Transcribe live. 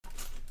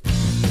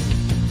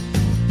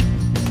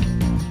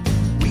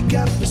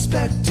got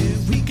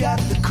perspective, we got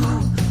the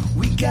cool,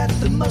 we got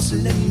the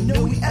muscle, and you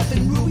know we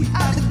effing rule. We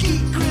are the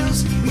Geek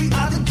Grills, we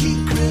are the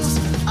Geek Grills,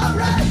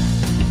 alright.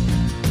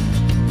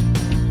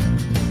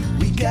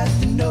 We got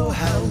the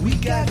know-how, we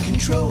got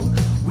control,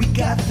 we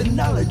got the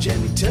knowledge,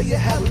 and we tell you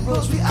how it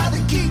rolls. We are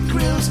the Geek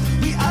Grills,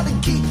 we are the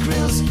Geek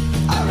Grills,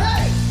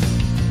 alright.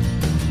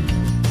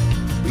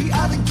 We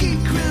are the Geek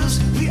Grills,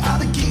 we are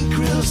the Geek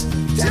Grills,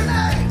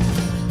 tonight.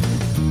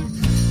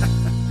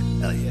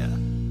 Hell yeah.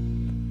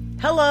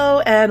 Hello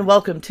and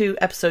welcome to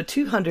episode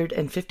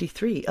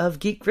 253 of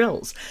Geek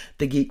Grills.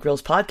 The Geek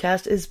Grills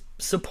podcast is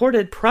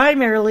supported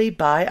primarily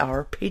by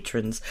our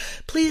patrons.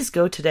 Please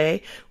go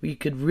today. We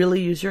could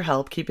really use your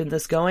help keeping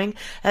this going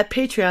at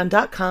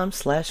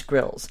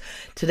patreon.com/grills.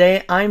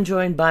 Today I'm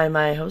joined by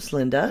my host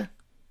Linda.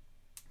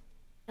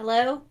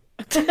 Hello.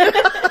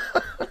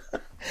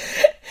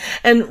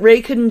 And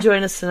Ray couldn't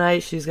join us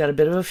tonight. She's got a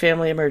bit of a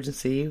family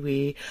emergency.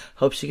 We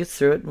hope she gets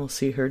through it, and we'll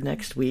see her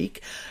next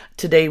week.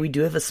 Today we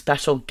do have a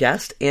special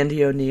guest,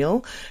 Andy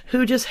O'Neill,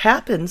 who just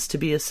happens to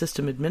be a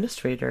system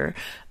administrator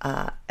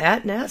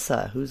at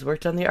NASA, who's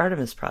worked on the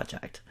Artemis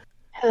project.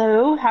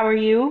 Hello, how are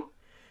you?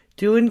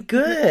 Doing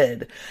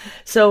good.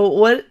 So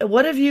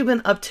what have you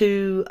been up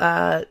to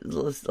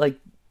like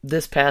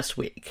this past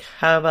week?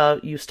 How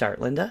about you start,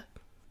 Linda?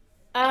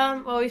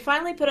 Well, we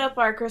finally put up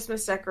our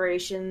Christmas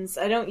decorations.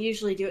 I don't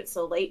usually do it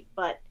so late,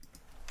 but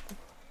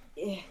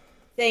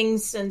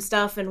things and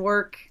stuff and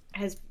work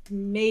has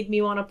made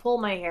me want to pull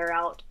my hair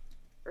out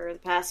for the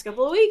past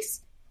couple of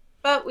weeks.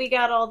 But we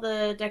got all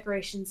the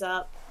decorations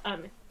up,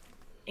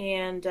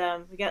 and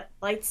we got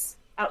lights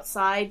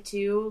outside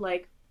too.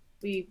 Like,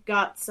 we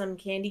got some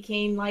candy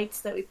cane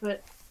lights that we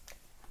put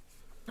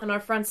on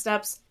our front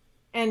steps,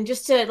 and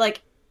just to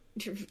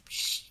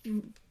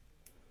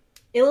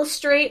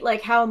illustrate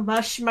like how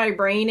mush my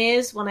brain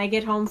is when I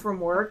get home from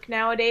work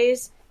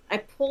nowadays, I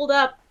pulled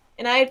up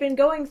and I had been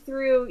going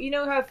through, you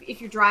know how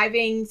if you're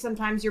driving,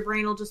 sometimes your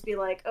brain will just be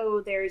like,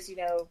 oh, there's,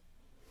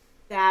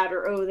 that,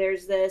 or oh,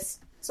 there's this.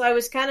 So I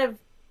was kind of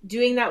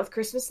doing that with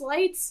Christmas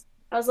lights.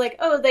 I was like,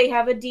 oh, they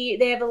have a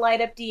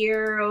light up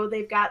deer, oh,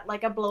 they've got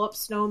like a blow up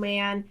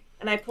snowman.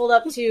 And I pulled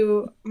up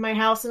to my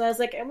house and I was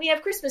like, and we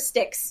have Christmas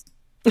sticks.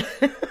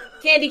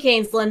 Candy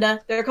canes, Linda.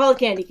 They're called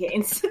candy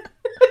canes.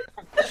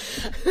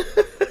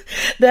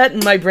 That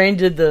and my brain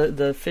did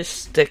the fish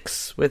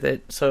sticks with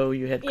it, so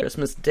you had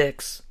Christmas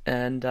dicks,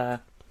 and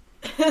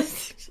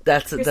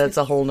that's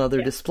a whole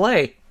nother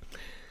display.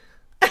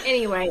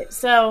 Anyway,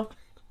 so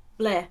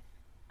bleh.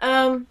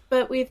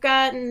 But I've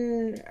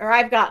gotten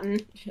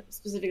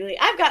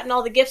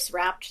all the gifts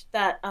wrapped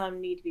that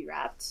need to be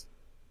wrapped.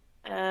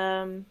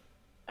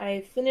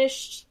 I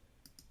finished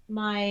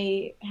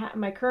my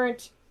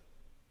current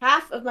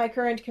half of my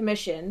current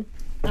commission.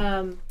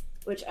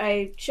 Which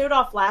I showed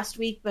off last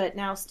week, but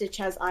now Stitch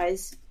has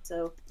eyes.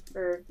 So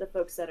for the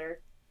folks that are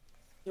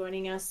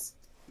joining us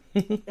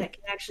that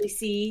can actually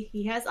see,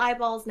 he has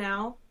eyeballs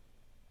now.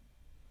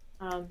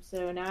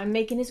 So now I'm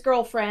making his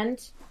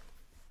girlfriend.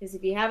 Because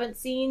if you haven't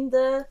seen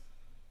the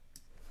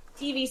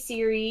TV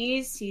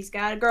series, he's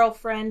got a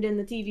girlfriend in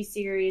the TV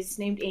series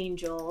named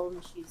Angel,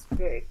 and she's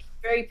very,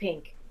 very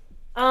pink.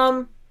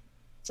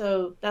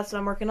 So that's what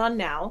I'm working on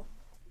now.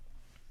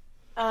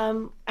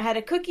 I had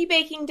a cookie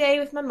baking day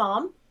with my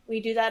mom. We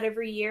do that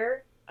every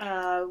year.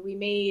 We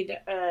made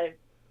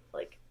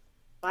like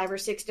 5 or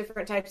 6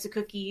 different types of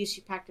cookies. She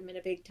packed them in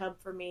a big tub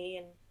for me,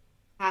 and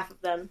half of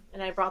them,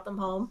 and I brought them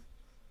home.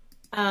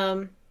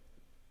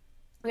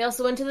 We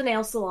also went to the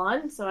nail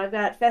salon, so I've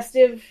got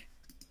festive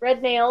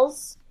red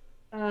nails,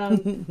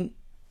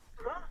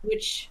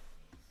 which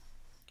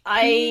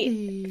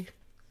I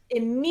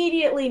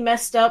immediately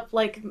messed up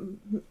like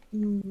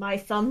my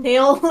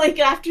thumbnail. Like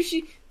after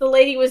the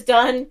lady was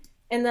done.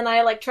 And then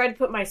I tried to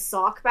put my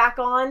sock back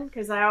on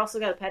because I also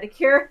got a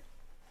pedicure,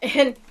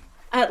 and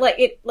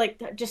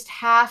just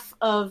half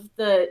of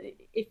the.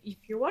 If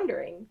you're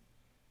wondering,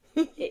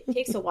 it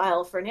takes a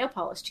while for nail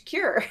polish to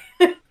cure.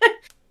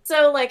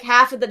 So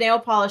half of the nail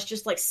polish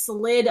just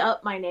slid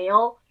up my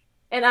nail,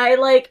 and I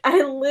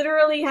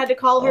literally had to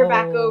call her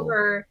back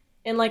over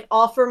and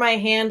offer my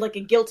hand like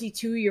a guilty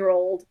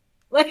 2-year-old.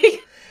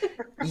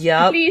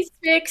 Yep. Please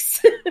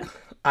fix.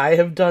 I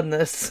have done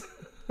this.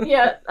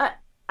 Yeah.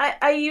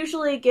 I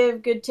usually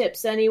give good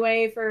tips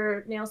anyway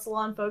for nail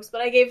salon folks, but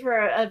I gave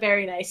her a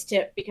very nice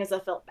tip because I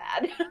felt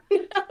bad.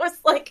 I was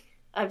like,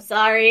 I'm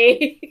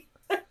sorry.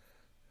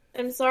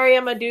 I'm sorry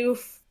I'm a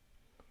doof.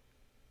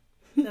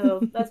 So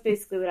that's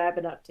basically what I've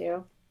been up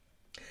to.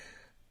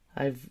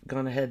 I've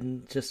gone ahead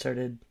and just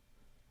started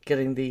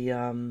getting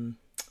the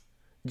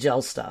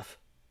gel stuff.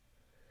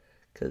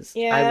 Because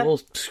I will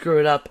screw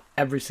it up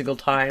every single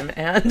time,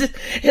 and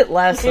it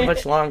lasts so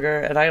much longer,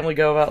 and I only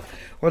go about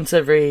once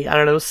every,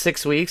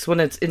 6 weeks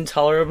when it's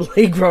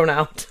intolerably grown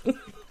out.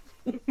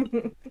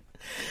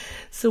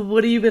 So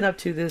what have you been up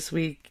to this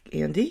week,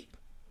 Andy?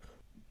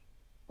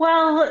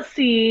 Well, let's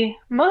see.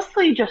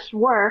 Mostly just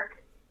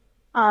work.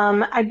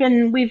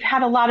 We've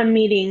had a lot of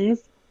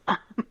meetings.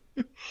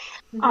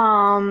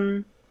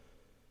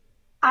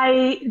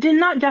 I did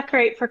not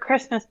decorate for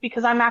Christmas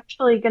because I'm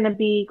actually going to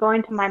be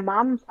going to my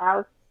mom's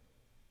house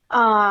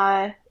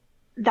uh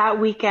that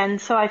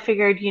weekend. So I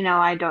figured,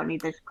 I don't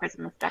need this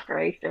Christmas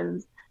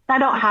decorations. I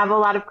don't have a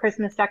lot of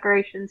Christmas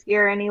decorations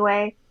here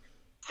anyway.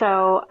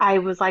 So I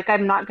was like,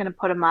 I'm not going to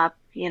put them up.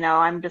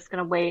 I'm just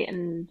going to wait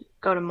and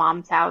go to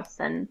mom's house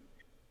and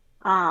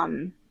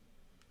um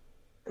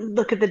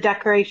look at the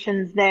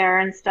decorations there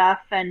and stuff.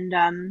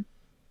 And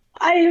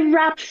I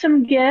wrapped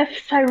some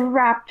gifts. I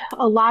wrapped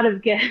a lot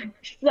of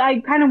gifts. I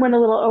kind of went a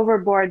little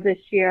overboard this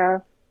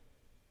year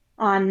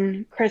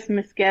on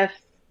Christmas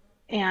gifts,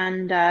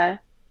 and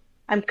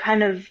I'm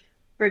kind of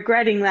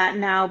regretting that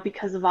now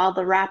because of all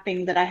the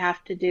wrapping that I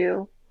have to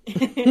do.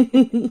 Throw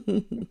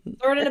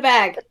it in a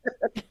bag.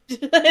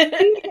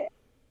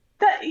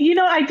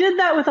 I did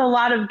that with a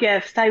lot of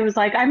gifts. I was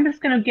like, I'm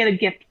just going to get a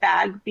gift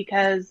bag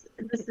because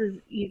this is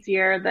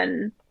easier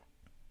than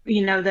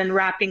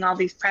wrapping all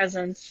these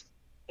presents.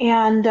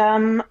 And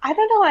I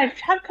don't know, I've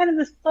had kind of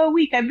a slow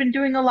week. I've been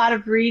doing a lot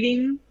of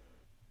reading,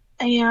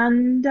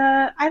 and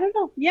I don't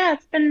know. Yeah,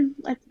 it's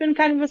been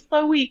kind of a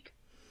slow week.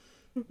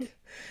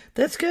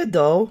 That's good,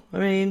 though. I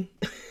mean,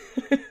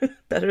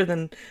 better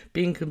than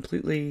being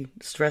completely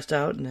stressed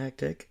out and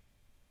hectic.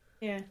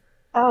 Yeah.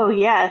 Oh,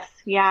 yes.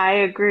 Yeah, I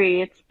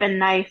agree. It's been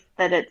nice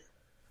that it's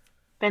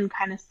been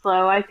kind of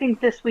slow. I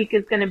think this week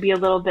is going to be a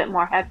little bit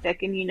more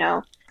hectic. And,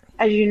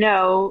 as you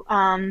know,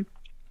 I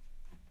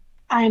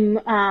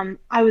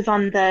was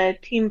on the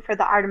team for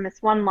the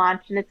Artemis 1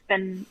 launch, and it's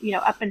been,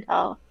 up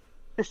until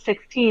the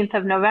 16th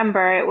of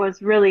November, it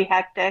was really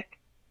hectic.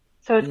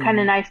 So it's kind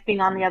of nice being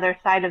on the other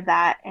side of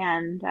that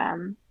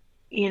and,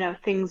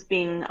 things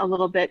being a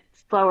little bit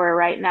slower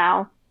right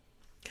now.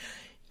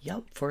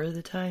 Yep, for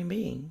the time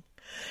being.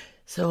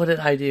 So what did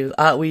I do?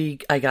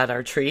 I got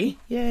our tree.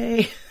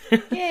 Yay!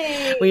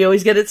 Yay! We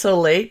always get it so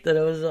late that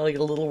I was like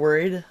a little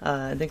worried.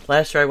 I think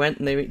last year I went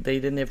and they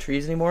didn't have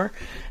trees anymore.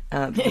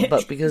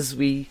 But because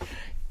we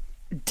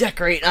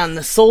decorate on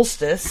the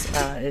solstice,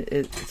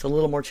 it's a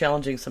little more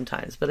challenging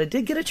sometimes. But I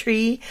did get a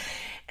tree,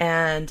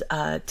 and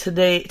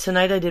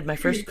tonight I did my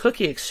first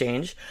cookie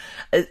exchange.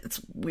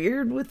 It's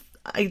weird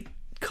I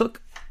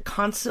cook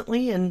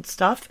constantly and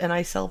stuff, and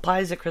I sell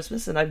pies at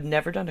Christmas, and I've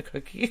never done a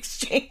cookie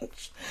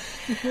exchange.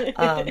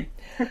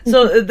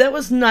 So that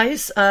was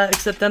nice,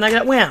 except then I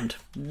got whammed.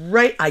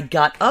 Right, I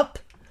got up.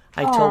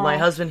 I told my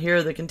husband, here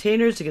are the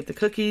containers to get the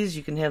cookies.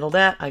 You can handle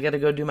that. I got to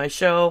go do my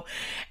show.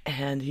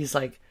 And he's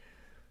like,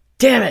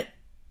 damn it,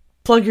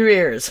 plug your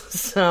ears.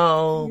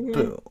 So,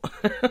 boo.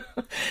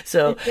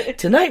 So,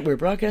 tonight we're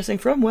broadcasting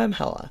from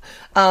Wemhella.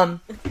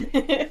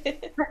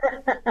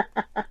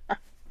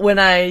 When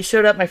I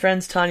showed up, my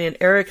friends Tanya and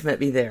Eric met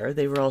me there.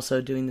 They were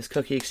also doing this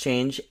cookie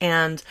exchange,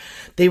 and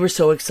they were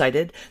so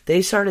excited.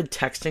 They started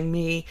texting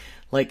me,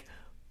 like,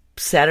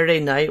 Saturday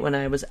night when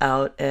I was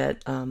out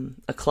at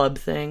a club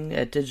thing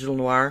at Digital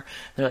Noir.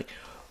 They're like,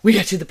 we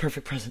got you the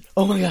perfect present.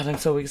 Oh my God, I'm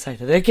so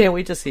excited. I can't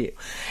wait to see you.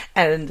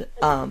 And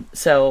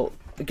so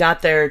we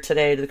got there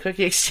today to the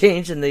cookie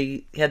exchange, and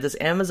they had this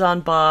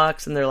Amazon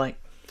box, and they're like,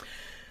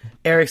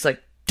 Eric's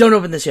like, don't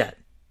open this yet.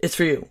 It's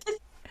for you.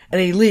 And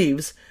he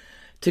leaves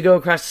to go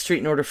across the street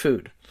and order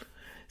food.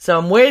 So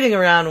I'm waiting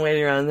around,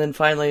 and then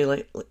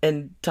finally,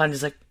 and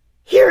Tanya's like,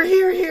 here.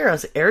 I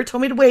was like, Eric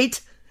told me to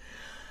wait.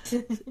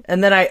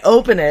 And then I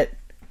open it,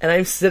 and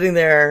I'm sitting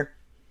there,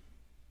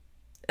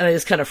 and I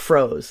just kind of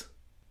froze.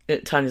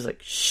 Tanya's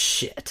like,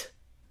 shit.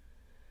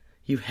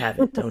 You have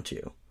it, don't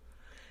you?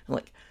 I'm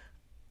like,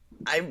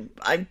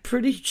 I'm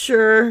pretty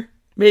sure.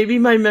 Maybe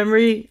my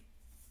memory.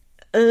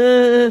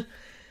 Eric's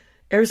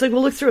like,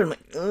 well, look through it. I'm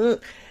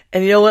like,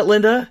 And you know what,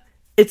 Linda?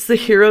 It's the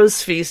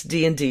Heroes Feast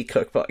D&D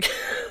cookbook.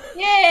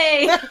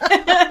 Yay!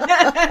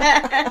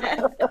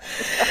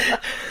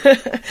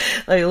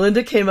 Like,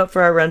 Linda came up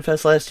for our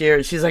Renfest last year,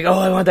 and she's like, oh,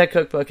 I want that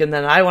cookbook. And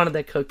then I wanted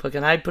that cookbook,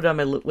 and I put it on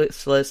my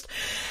wish list.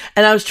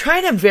 And I was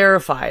trying to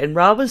verify, and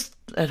Rob was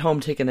at home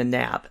taking a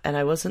nap, and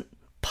I wasn't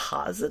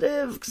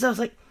positive, because I was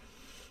like,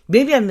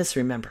 maybe I'm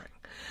misremembering.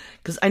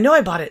 Because I know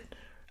I bought it,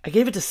 I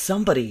gave it to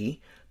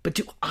somebody, but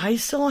do I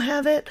still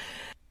have it?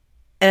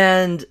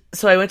 And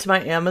so I went to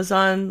my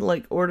Amazon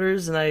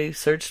orders, and I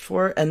searched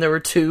for it, and there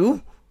were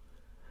 2.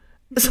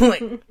 So I'm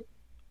like,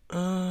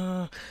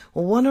 well,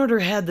 one order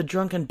had The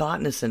Drunken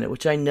Botanist in it,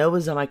 which I know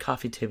is on my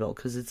coffee table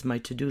because it's my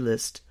to-do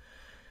list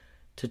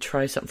to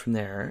try something from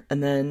there.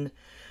 And then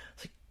I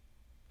was like,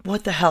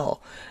 what the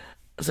hell?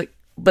 I was like,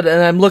 and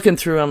I'm looking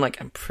through, I'm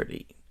like, I'm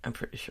pretty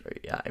sure,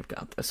 yeah, I've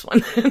got this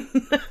one.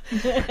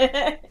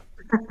 Hey,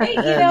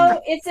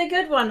 it's a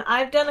good one.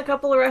 I've done a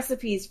couple of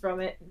recipes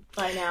from it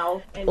by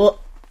now. And... Well,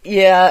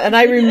 yeah, and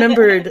I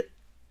remembered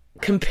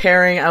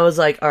comparing, I was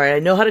like, all right, I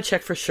know how to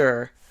check for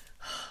sure.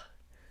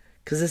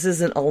 Because this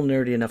isn't all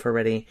nerdy enough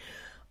already.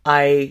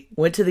 I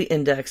went to the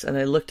index and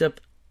I looked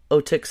up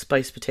Otik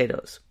spiced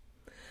potatoes.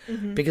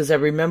 Mm-hmm. Because I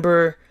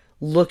remember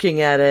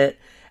looking at it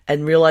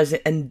and realizing,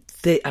 and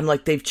I'm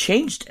like, they've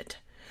changed it.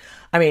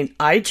 I mean,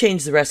 I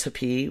changed the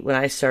recipe when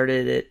I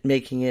started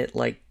making it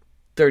 30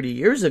 30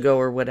 years ago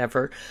or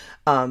whatever.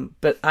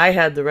 But I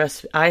had the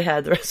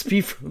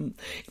recipe from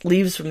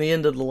Leaves from the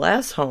End of the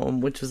Last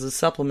Home, which was a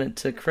supplement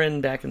to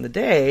Crin back in the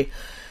day.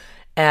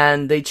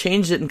 And they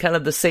changed it in kind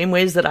of the same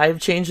ways that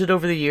I've changed it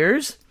over the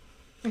years.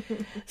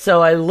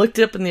 So I looked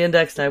up in the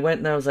index and I went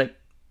and I was like,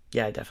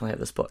 yeah, I definitely have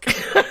this book.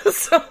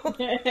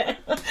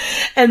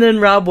 And then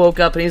Rob woke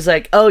up and he's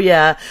like, oh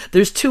yeah,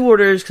 there's 2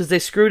 orders because they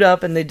screwed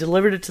up and they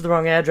delivered it to the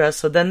wrong address.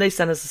 So then they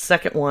sent us a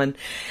second one.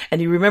 And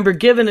you remember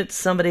giving it to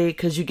somebody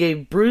because you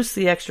gave Bruce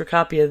the extra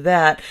copy of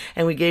that.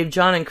 And we gave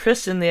John and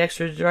Kristen the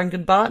extra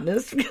Drunken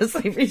Botanist because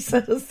they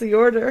resent us the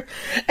order.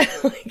 And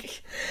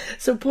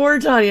so poor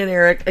Tanya and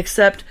Eric,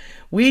 except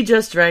we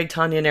just dragged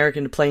Tanya and Eric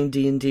into playing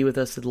D&D with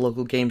us at the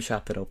local game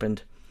shop that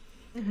opened.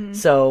 Mm-hmm.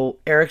 So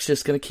Eric's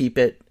just going to keep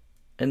it.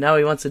 And now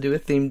he wants to do a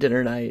themed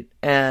dinner night.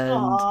 And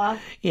Aww.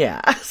 Yeah,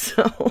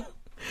 so.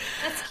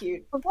 That's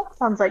cute. Well, that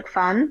sounds like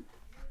fun.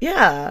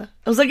 Yeah.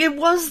 I was like, it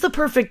was the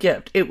perfect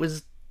gift. It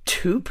was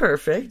too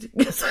perfect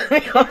because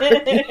I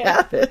already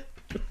have it.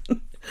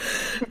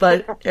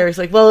 But Eric's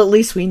like, well, at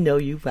least we know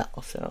you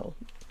well. So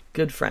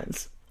good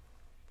friends.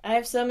 I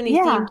have so many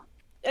themed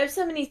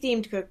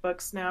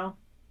cookbooks now.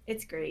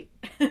 It's great.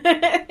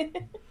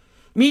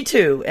 Me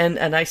too.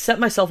 And I set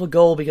myself a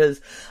goal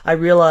because I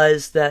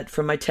realized that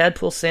from my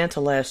Tadpool Santa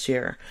last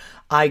year,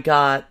 I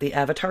got the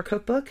Avatar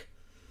cookbook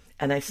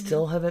and I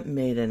still haven't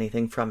made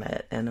anything from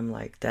it. And I'm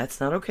like, that's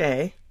not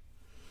okay.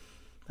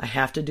 I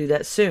have to do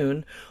that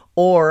soon.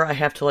 Or I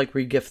have to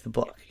re-gift the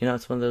book. You know,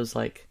 it's one of those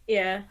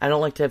yeah. I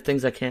don't like to have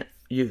things I can't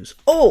use.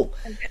 Oh!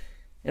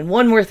 And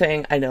one more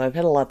thing. I know I've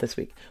had a lot this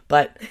week,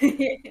 but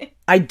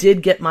I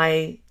did get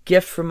my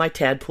gift from my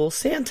Tadpool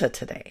Santa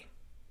today.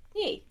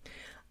 Hey.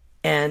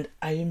 And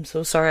I am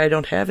so sorry I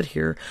don't have it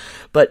here.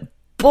 But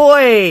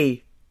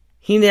boy,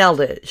 he nailed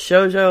it.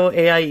 Shoujo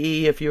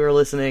AIE, if you were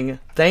listening,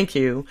 thank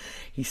you.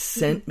 He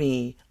sent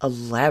me a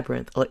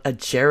labyrinth, a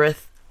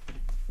Jareth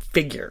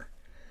figure.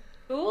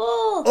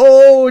 Cool.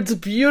 Oh, it's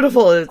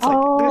beautiful. It's and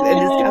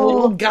it's got a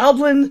little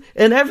goblin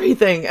and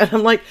everything. And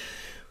I'm like,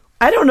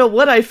 I don't know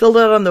what I filled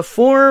out on the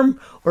form,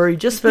 or he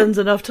just spends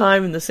enough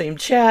time in the same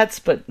chats,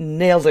 but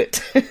nailed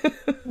it. I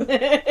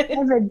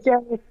have a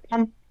Jareth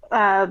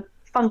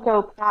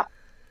Funko Pop,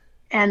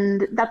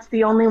 and that's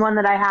the only one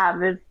that I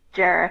have is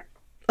Jareth.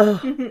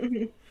 Oh,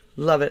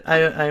 love it.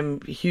 I'm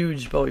a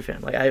huge Bowie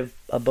fan. I have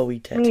a Bowie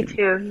tattoo. Me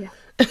too.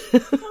 Yeah.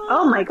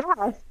 Oh my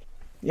gosh.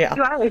 Yeah.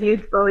 You are a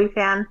huge Bowie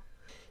fan.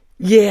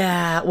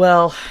 Yeah,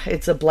 well,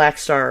 it's a Black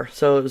Star,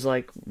 so it was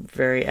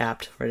very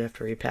apt right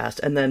after he passed.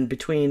 And then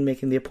between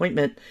making the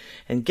appointment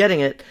and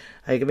getting it,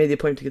 I made the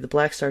appointment to get the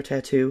Black Star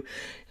tattoo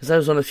because I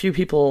was one of the few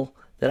people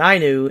that I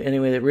knew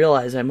anyway that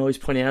realized I'm always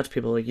pointing out to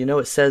people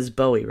it says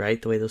Bowie,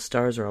 right? The way those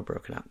stars are all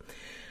broken up.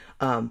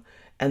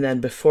 And then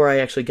before I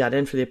actually got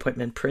in for the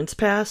appointment, Prince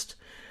passed,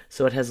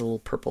 so it has a little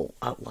purple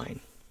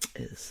outline.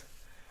 Is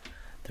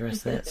the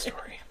rest of that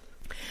story.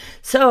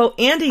 So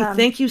Andy,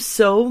 thank you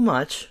so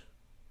much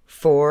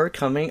for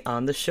coming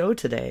on the show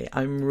today.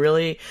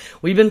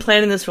 We've been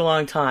planning this for a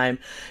long time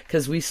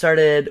because we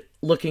started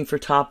looking for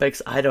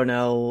topics. I don't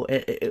know,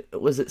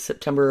 was it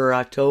September or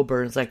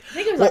October? It's I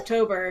think it was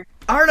October.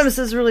 Artemis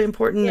is really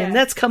important, and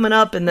that's coming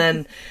up, and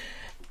then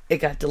it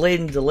got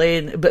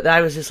delayed, but I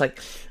was just like,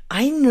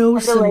 I know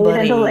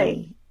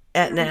somebody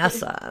at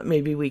NASA.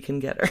 Maybe we can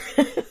get her.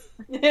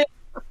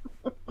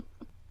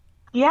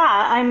 Yeah,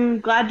 I'm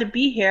glad to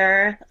be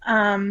here.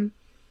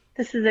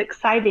 This is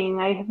exciting.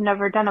 I have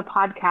never done a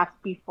podcast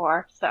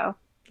before, so.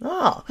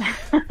 Oh,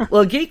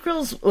 well, Geek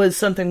Grills was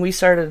something we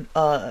started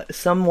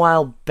some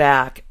while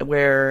back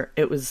where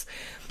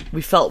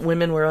we felt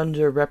women were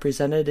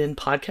underrepresented in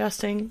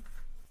podcasting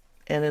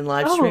and in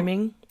live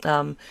streaming.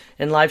 In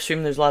live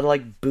streaming, there's a lot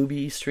of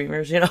booby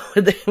streamers,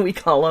 we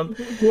call them.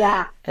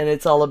 Yeah. And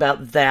it's all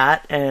about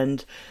that.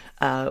 And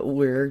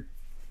we're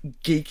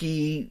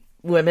geeky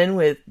women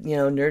with,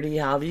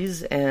 nerdy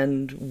hobbies,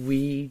 and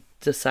we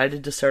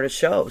decided to start a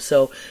show.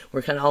 So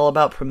we're kind of all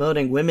about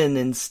promoting women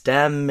in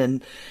STEM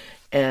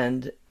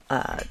and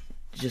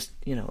just,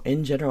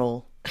 in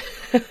general,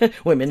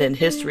 women in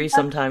history.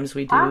 Sometimes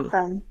we do.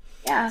 Awesome.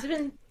 Yeah. Has it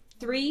been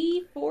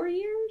 3-4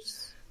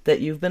 years? That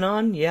you've been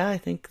on? Yeah, I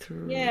think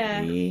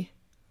 3.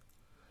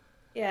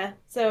 Yeah.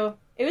 So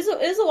it was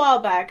a while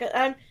back.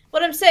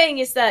 What I'm saying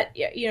is that,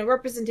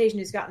 representation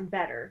has gotten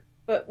better.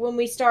 But when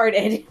we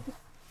started...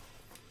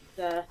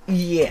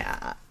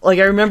 Yeah. I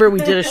remember we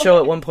did a show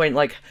at one point,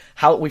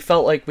 how we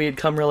felt like we had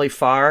come really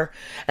far,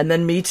 and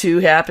then Me Too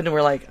happened, and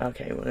we're like,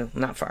 okay, well,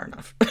 not far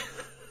enough.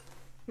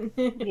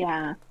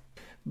 Yeah.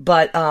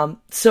 But,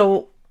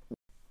 so,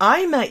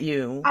 I met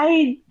you...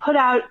 I put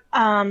out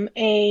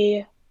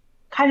a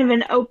kind of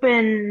an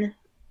open,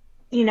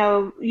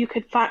 you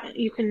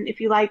can, if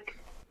you like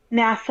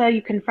NASA,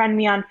 you can friend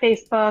me on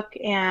Facebook,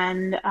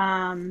 and...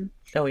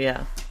 oh,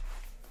 yeah.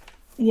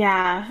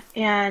 Yeah,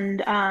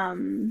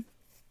 and...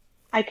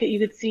 you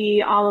could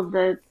see all of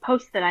the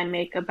posts that I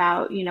make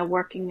about,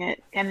 working at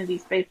Kennedy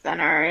Space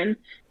Center and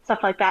stuff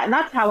like that. And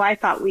that's how I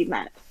thought we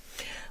met.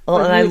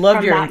 Well, and I removed loved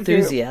from your that group.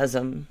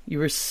 enthusiasm. You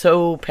were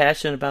so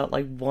passionate about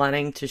like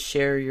wanting to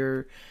share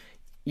your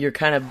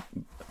kind of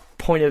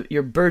point of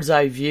your bird's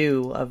eye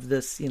view of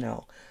this,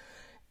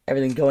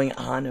 everything going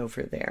on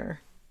over there.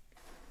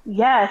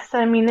 Yes,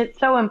 I mean, it's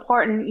so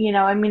important,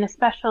 I mean,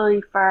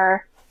 especially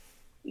for,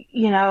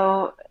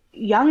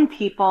 young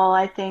people,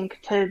 I think,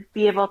 to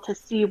be able to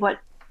see what,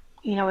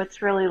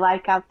 it's really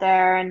like out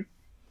there and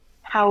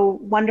how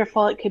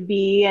wonderful it could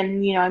be.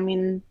 And, I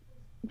mean,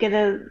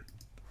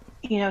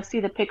 see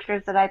the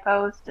pictures that I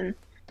post and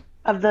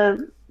of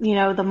the,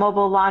 the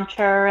mobile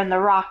launcher and the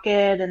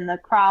rocket and the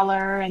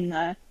crawler and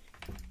the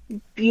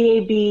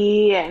BAB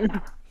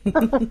and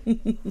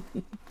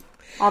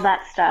all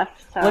that stuff.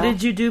 So What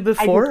did you do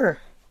before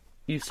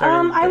you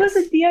started I was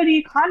this? a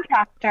DoD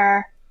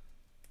contractor,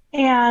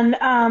 and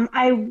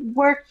I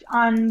worked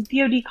on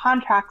DoD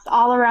contracts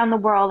all around the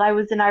world. I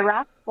was in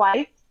Iraq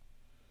twice.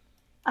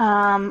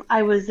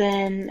 I was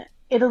in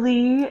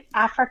Italy,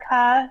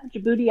 Africa,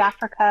 Djibouti,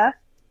 Africa.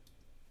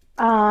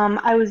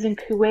 I was in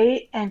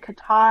Kuwait and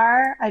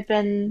Qatar. I've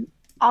been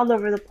all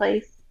over the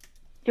place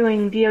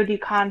doing DoD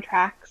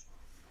contracts.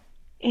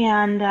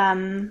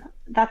 And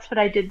that's what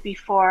I did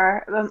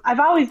before. I've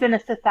always been a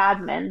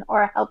sysadmin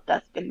or a help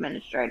desk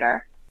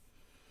administrator.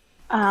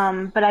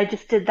 But I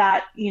just did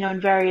that, in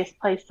various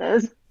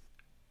places.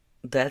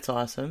 That's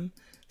awesome.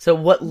 So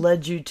what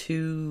led you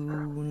to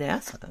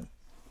NASA?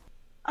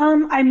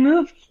 I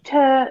moved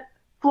to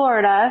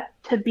Florida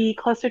to be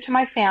closer to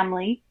my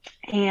family,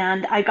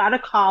 and I got a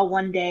call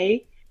one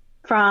day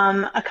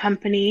from a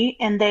company,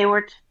 and they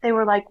were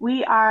like,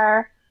 "We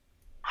are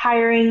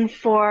hiring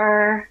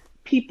for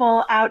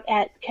people out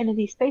at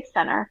Kennedy Space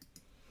Center."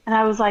 And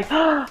I was like,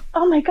 "Oh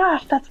my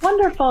gosh, that's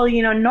wonderful."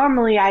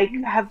 Normally I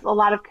have a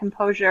lot of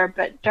composure,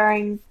 but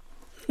during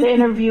the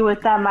interview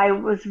with them, I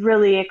was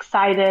really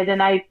excited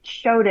and I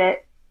showed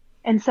it.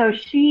 And so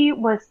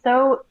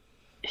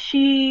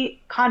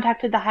she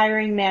contacted the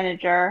hiring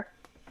manager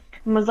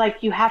and was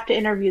like, "You have to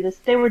interview this."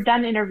 They were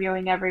done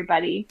interviewing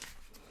everybody.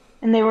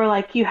 And they were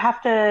like, "You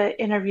have to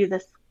interview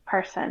this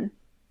person."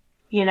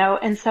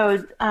 And so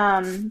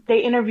they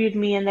interviewed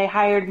me and they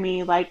hired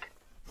me like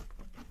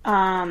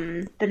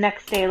the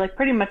next day, like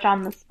pretty much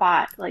on the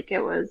spot. Like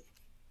it was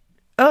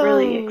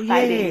really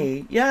exciting.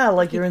 Yay. Yeah,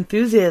 like your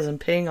enthusiasm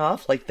paying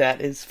off like that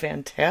is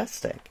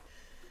fantastic.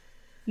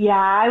 Yeah,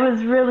 I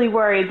was really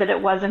worried that it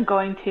wasn't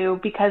going to,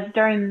 because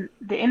during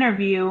the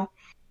interview,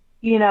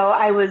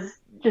 I was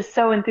just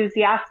so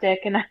enthusiastic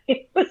and I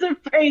was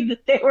afraid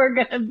that they were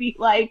going to be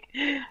like,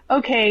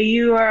 "Okay,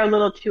 you are a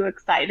little too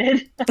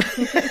excited."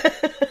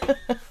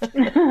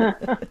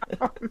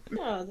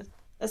 Oh,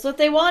 that's what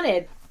they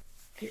wanted.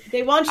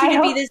 They want you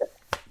to be this.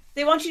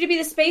 They want you to be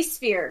the space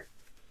sphere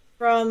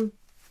from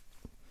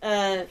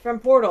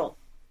Portal.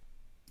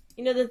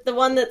 The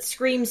one that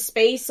screams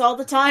space all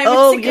the time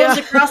as it goes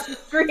across the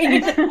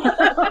screen.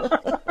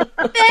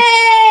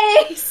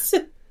 Space!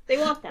 They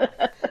want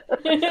that.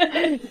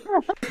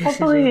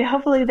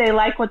 Hopefully they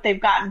like what they've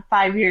gotten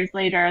 5 years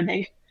later and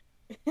they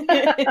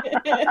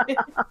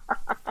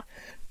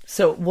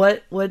So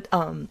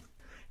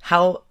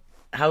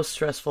how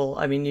stressful?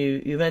 I mean,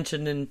 you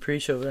mentioned in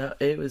pre-show that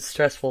it was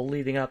stressful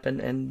leading up and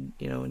and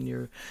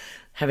you're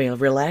having a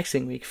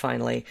relaxing week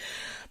finally.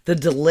 The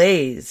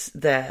delays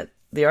that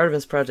the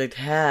Artemis project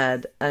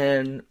had,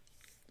 and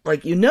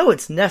like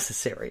it's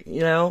necessary,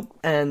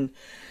 and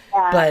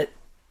but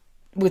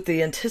with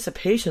the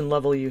anticipation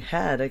level you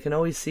had, I can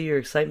always see your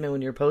excitement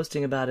when you're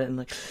posting about it and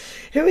like,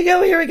 here we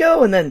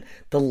go, and then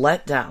the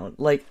letdown.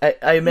 Like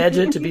I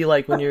imagine it to be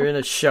like when you're in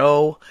a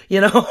show,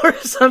 or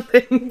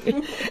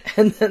something,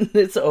 and then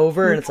it's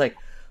over and it's like,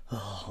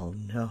 oh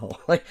no,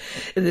 like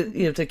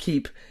you have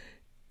to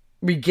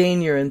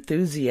regain your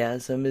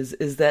enthusiasm.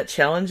 Is that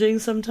challenging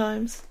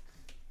sometimes?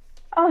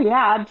 Oh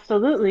yeah,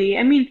 absolutely.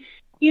 I mean,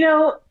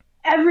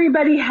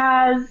 everybody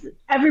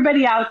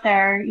out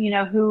there,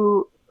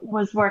 who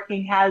was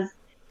working has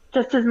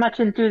just as much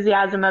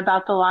enthusiasm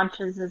about the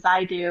launches as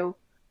I do,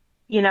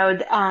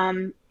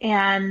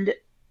 and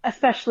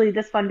especially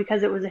this one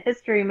because it was a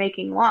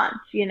history-making launch.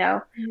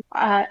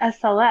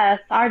 SLS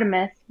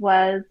Artemis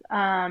was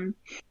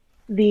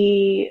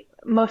the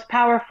most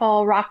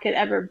powerful rocket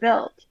ever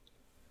built,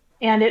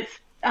 and it's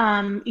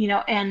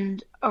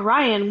and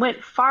Orion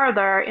went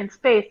farther in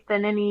space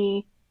than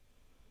any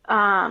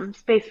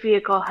space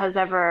vehicle has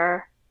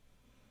ever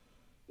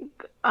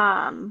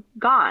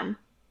gone.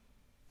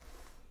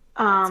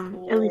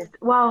 Cool. At least,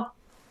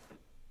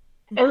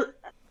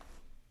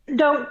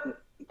 don't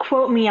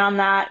quote me on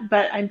that,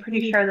 but I'm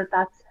pretty sure that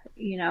that's,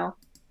 the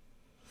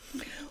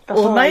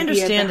whole my idea behind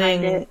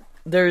understanding, it.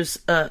 there's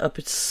a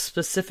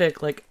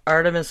specific, like,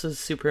 Artemis is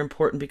super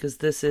important because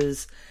this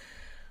is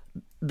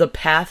the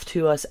path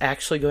to us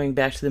actually going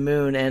back to the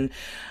moon. And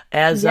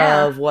as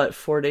of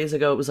 4 days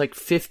ago, it was like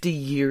 50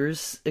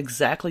 years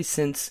exactly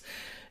since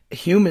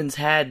humans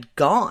had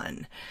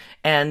gone.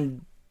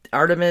 And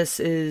Artemis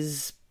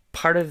is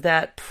part of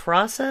that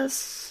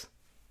process.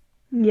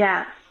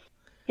 Yeah.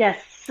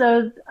 Yes.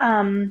 So,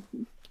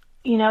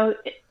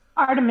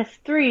 Artemis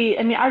 3,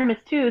 I mean, Artemis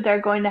 2,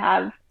 they're going to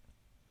have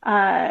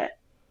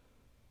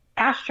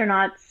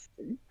astronauts,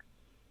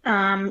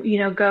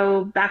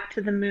 go back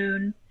to the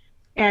moon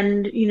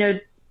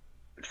and,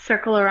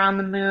 circle around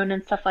the moon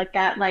and stuff like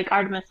that, like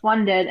Artemis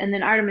 1 did. And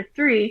then Artemis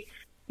 3,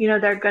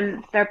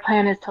 their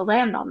plan is to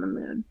land on the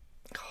moon.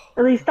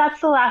 At least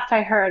that's the last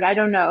I heard. I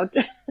don't know.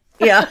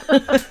 Yeah.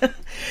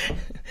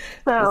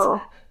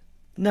 So,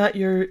 not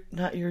your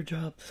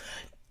job.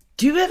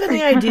 Do you have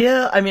any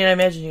idea? I mean, I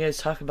imagine you guys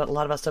talk about a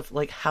lot about stuff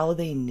like how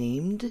they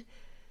named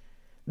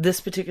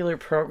this particular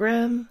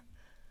program.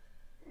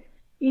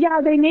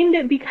 Yeah, they named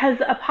it because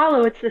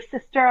Apollo, it's the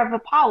sister of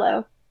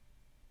Apollo.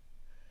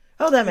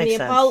 Oh, that makes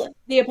sense.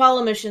 The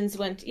Apollo missions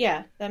went,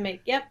 yep. Yeah, they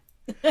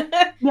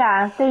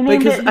named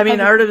because, it I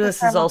mean, Artemis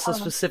is of also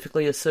Apollo.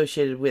 specifically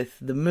associated with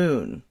the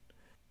moon.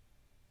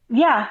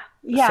 Yeah.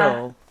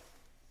 So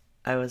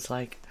I was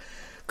like,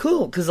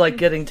 cool, because like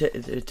getting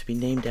to be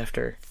named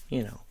after,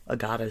 a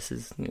goddess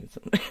is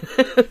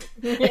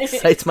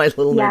excites my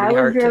little nerdy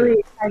heart really too.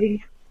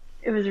 exciting.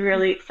 It was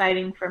really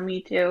exciting for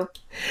me too.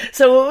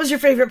 So what was your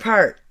favorite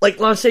part? Like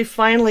launch day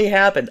finally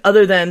happened,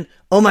 other than,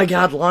 oh my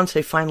god, launch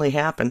day finally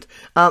happened.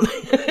 Oh,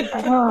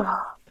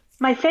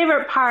 my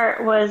favorite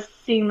part was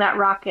seeing that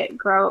rocket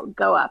go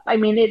up. I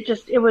mean, it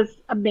was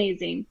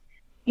amazing,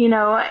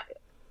 and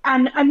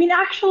I mean,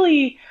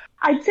 actually,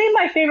 I'd say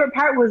my favorite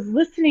part was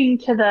listening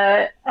to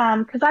the,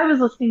 because I was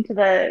listening to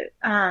the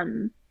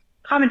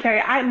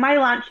commentary. My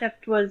launch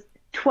shift was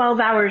 12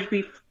 hours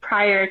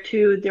prior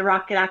to the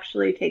rocket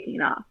actually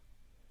taking off.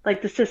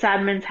 Like the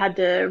sysadmins had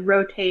to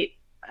rotate,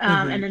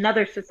 and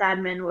another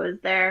sysadmin was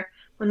there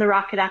when the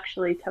rocket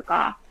actually took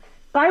off.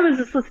 So I was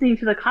just listening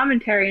to the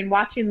commentary and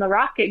watching the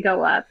rocket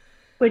go up,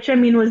 which I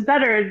mean was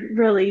better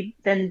really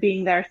than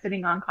being there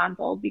sitting on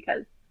console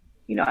because,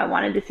 I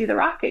wanted to see the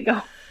rocket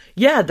go.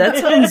 Yeah, that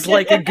sounds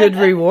like a good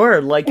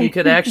reward. Like you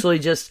could actually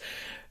just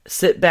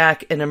sit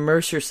back and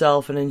immerse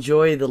yourself and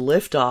enjoy the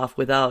liftoff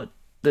without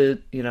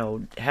the,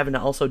 having to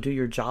also do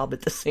your job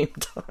at the same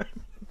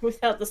time.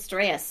 Without the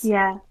stress.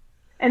 Yeah.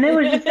 And it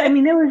was just, I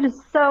mean, it was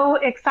just so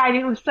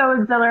exciting. It was so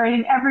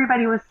exhilarating.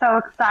 Everybody was so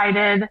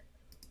excited.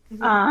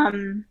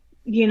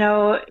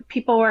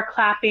 People were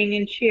clapping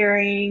and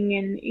cheering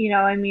and,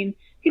 I mean,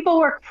 people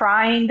were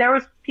crying. There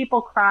was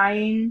people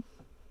crying.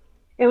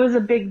 It was a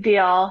big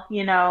deal,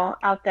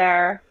 out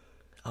there.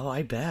 Oh,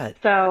 I bet.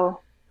 So,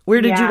 where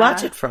did you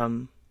watch it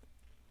from?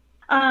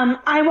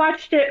 I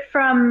watched it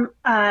from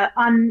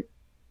on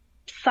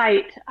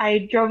site.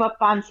 I drove up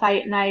on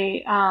site and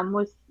I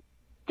was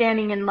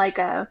standing in like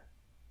a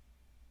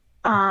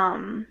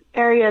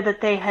area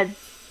that they had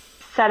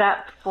set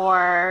up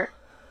for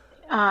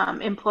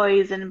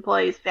employees and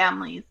employees'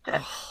 families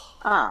to.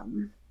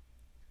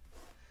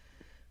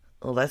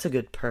 Well, that's a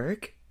good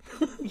perk.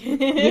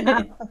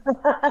 Yeah.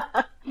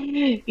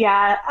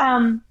 Yeah.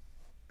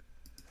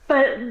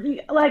 But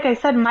like I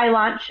said,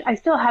 I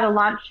still had a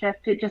launch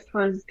shift. It just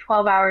was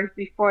 12 hours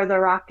before the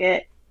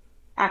rocket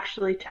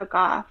actually took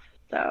off.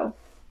 So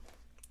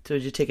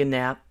did you take a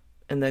nap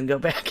and then go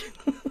back?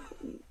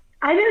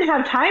 I didn't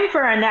have time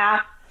for a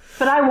nap,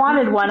 but I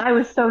wanted one. I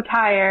was so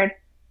tired.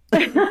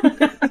 But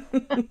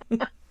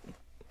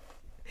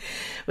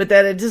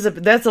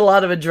that's a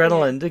lot of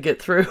adrenaline to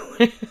get through.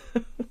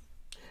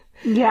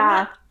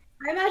 Yeah.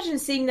 I imagine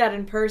seeing that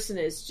in person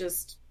is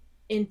just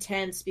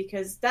intense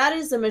because that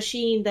is a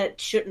machine that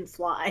shouldn't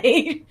fly.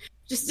 It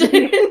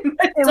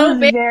was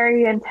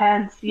very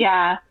intense.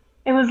 Yeah.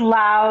 It was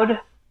loud.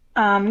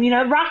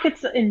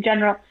 Rockets in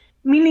general, I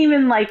mean,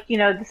 even like, the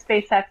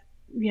SpaceX,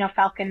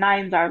 Falcon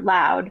 9s are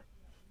loud,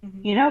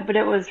 but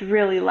it was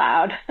really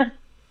loud.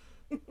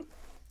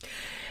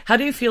 How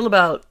do you feel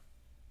about,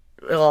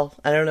 well,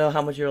 I don't know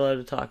how much you're allowed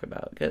to talk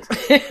about because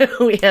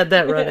we had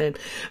that run in,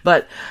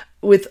 but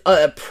with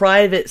a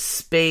private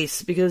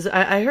space, because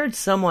I heard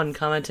someone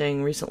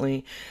commenting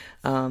recently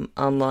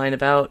online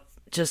about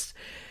just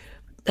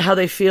how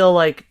they feel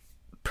like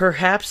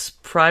perhaps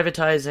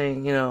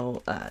privatizing,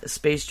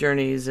 space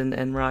journeys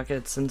and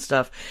rockets and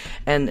stuff,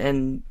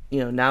 and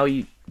now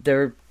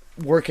they're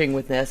working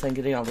with NASA and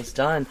getting all this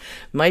done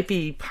might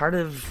be part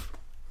of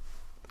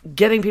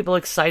getting people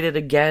excited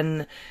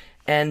again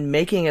and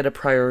making it a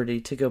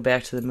priority to go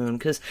back to the moon.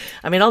 Because,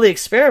 I mean, all the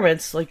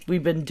experiments, like,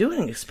 we've been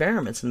doing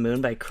experiments on the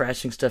moon by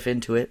crashing stuff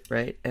into it,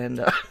 right?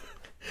 And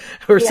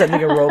we're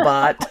sending a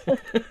robot.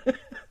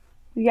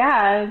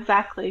 Yeah,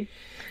 exactly.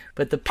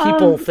 But the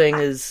people thing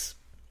is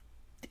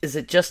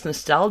it just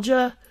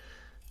nostalgia?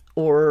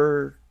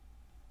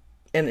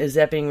 And is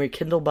that being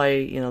rekindled by,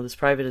 this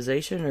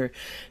privatization? Or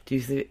do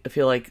you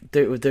feel like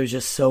there's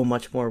just so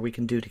much more we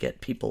can do to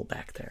get people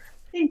back there?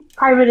 I think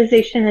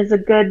privatization is a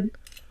good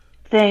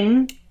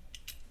thing.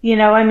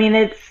 I mean,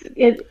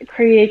 it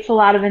creates a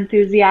lot of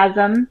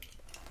enthusiasm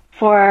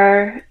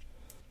for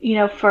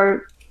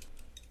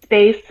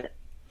space.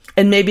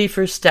 And maybe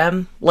for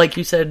STEM, like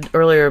you said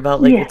earlier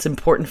about it's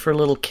important for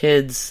little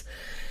kids,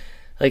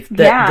 like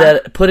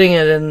that putting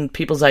it in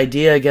people's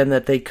idea again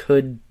that they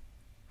could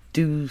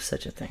do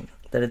such a thing,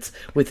 that it's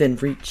within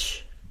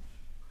reach.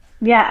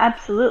 Yeah,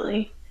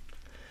 absolutely.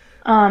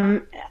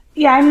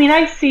 Yeah, I mean,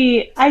 I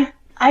see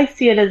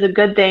it as a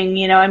good thing,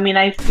 you know. I mean,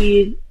 I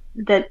see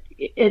that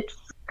it's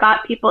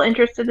got people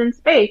interested in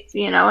space,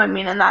 you know. I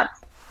mean, and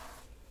that's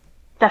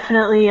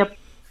definitely a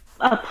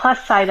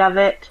plus side of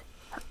it.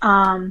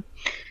 And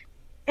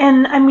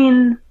I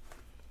mean,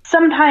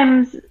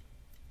 sometimes,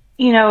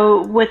 you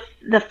know, with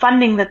the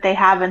funding that they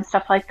have and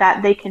stuff like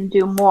that, they can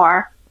do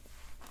more,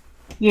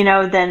 you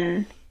know,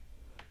 than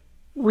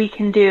we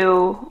can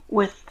do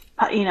with,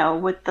 you know,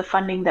 with the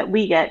funding that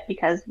we get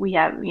because we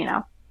have, you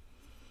know.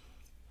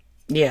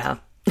 Yeah.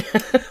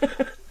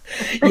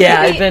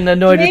 Yeah, I've been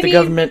annoyed with the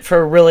government for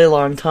a really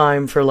long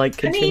time for, like,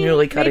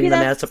 continually cutting the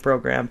NASA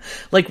program.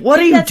 Like, what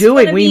are you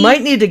doing? We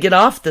might need to get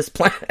off this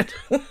planet.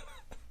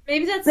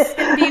 Maybe that's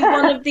going to be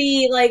one of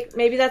the, like,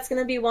 maybe that's going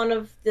to be one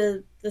of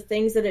the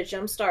things that it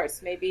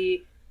jumpstarts.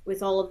 Maybe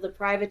with all of the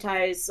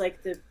privatized,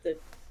 like, the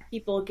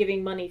people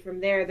giving money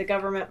from there, the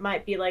government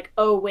might be like,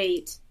 oh,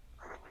 wait,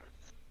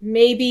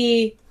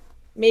 maybe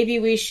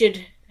we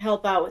should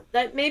help out with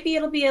that. Maybe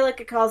it'll be like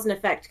a cause and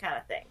effect kind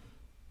of thing.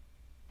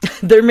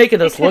 They're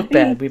making us look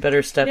bad. We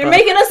better step up. They're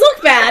making us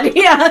look bad,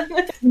 yeah.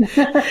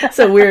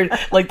 So weird,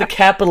 like the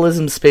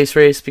capitalism space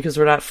race, because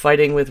we're not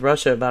fighting with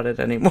Russia about it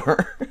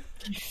anymore.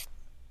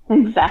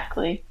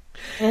 Exactly.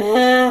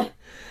 What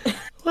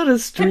a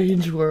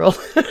strange world.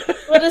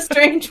 What a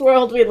strange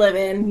world we live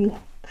in.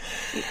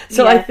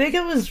 So yeah. I think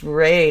it was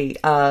Ray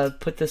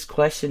put this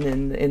question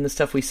in the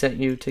stuff we sent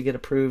you to get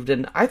approved,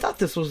 and I thought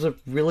this was a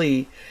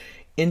really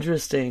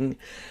interesting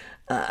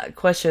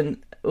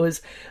question.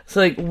 Was so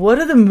like, what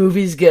do the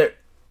movies get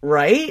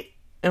right,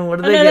 and what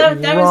do they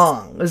get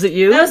wrong? Was it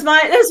you? That was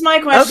my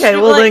question. Okay,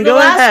 well like, then go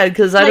ahead,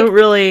 because I don't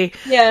really.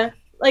 Yeah,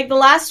 like the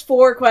last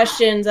 4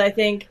 questions, I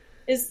think,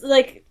 is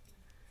like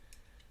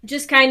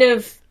just kind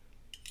of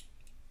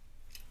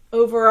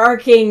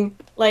overarching.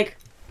 Like,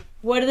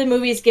 what do the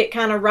movies get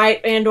kind of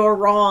right and or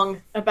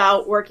wrong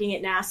about working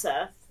at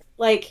NASA?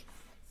 Like,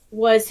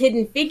 was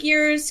Hidden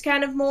Figures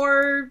kind of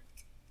more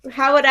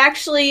how it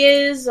actually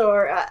is,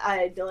 or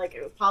like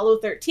Apollo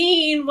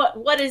 13?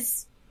 What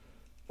is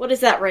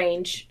that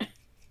range?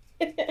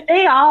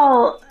 They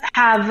all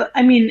have,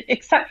 I mean,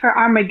 except for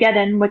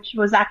Armageddon, which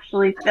was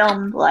actually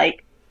filmed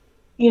like,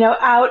 you know,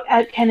 out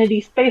at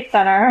Kennedy Space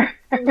Center.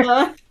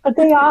 Uh-huh. But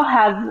they all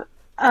have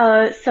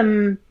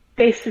some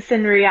basis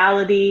in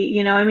reality,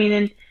 you know. I mean,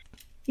 and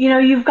you know,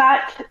 you've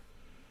got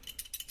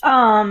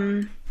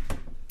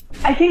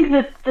I think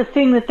that the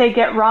thing that they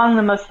get wrong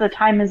the most of the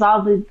time is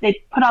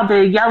they put all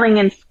the yelling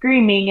and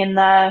screaming in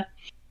the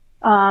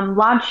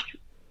launch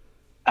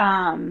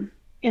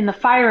in the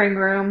firing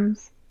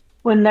rooms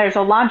when there's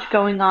a launch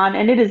going on,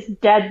 and it is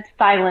dead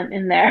silent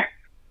in there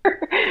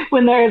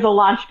when there is a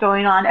launch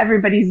going on.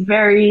 Everybody's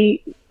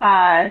very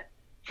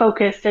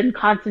focused and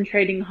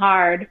concentrating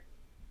hard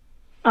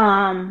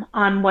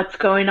on what's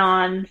going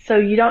on, so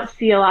you don't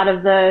see a lot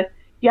of the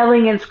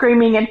yelling and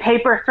screaming and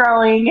paper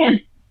throwing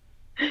and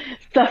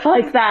stuff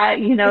like that.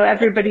 You know,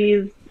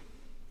 everybody's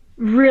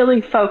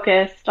really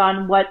focused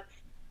on what's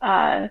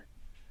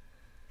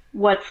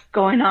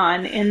going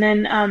on. And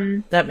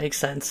then that makes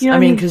sense. You know, I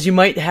mean, because you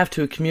might have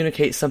to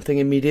communicate something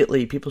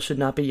immediately. People should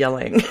not be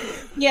yelling.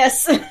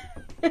 Yes.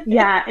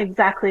 Yeah,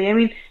 exactly. I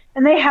mean,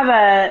 and they have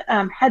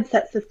a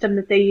headset system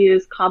that they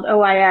use called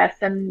OIS,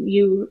 and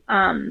you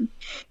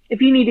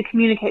if you need to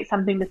communicate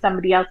something to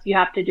somebody else, you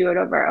have to do it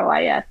over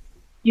OIS.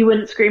 You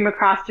wouldn't scream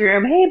across the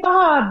room, "Hey,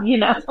 Bob," you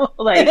know,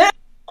 like.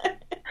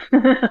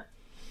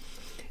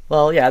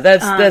 Well, yeah,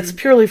 that's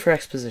purely for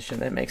exposition.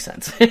 That makes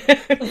sense.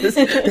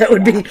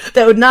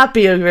 that would not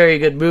be a very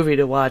good movie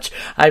to watch.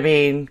 I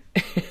mean,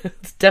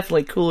 it's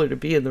definitely cooler to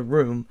be in the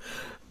room.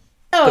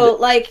 Oh,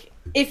 like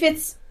if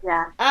it's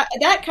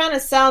that kind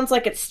of sounds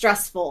like it's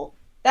stressful.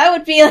 That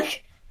would be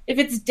like if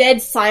it's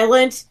dead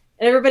silent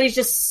and everybody's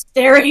just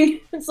staring.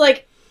 It's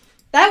like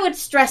that would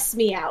stress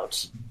me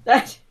out.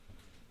 That.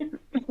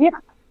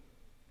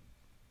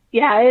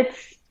 Yeah,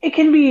 it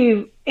can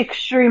be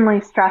extremely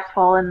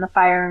stressful in the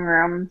firing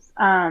rooms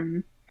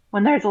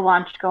when there's a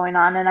launch going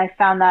on, and I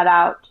found that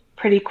out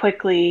pretty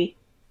quickly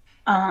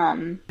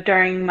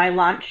during my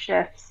launch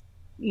shifts,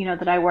 you know,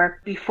 that I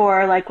worked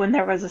before, like when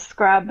there was a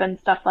scrub and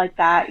stuff like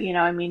that. You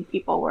know, I mean,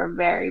 people were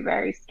very,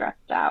 very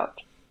stressed out.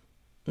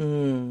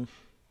 Well,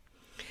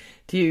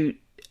 I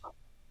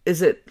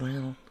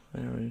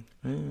don't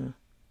know.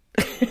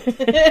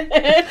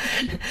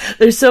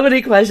 There's so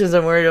many questions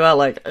I'm worried about.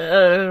 Like,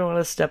 I don't want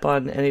to step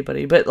on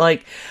anybody, but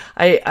like,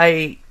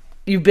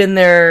 you've been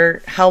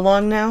there how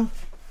long now?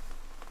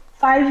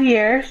 5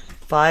 years.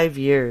 5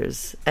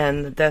 years,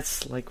 and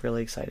that's like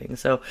really exciting.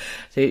 So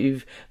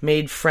you've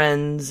made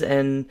friends,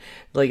 and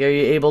like, are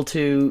you able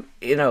to,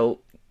 you know,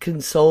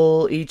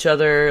 console each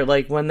other?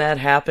 Like when that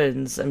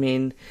happens, I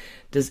mean,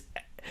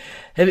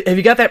 have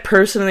you got that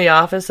person in the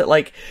office that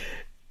like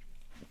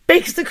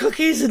bakes the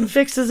cookies and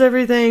fixes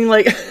everything?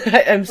 Like,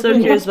 I'm so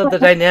curious about the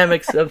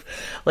dynamics of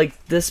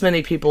like this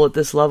many people at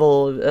this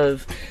level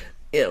of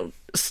you know,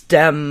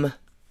 STEM,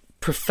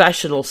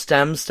 professional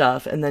STEM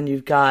stuff, and then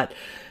you've got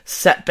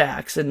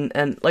setbacks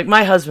and like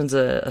my husband's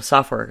a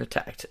software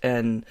architect,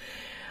 and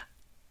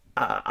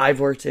I've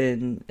worked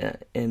in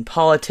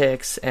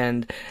politics,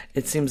 and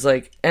it seems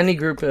like any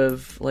group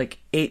of like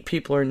 8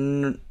 people or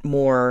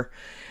more,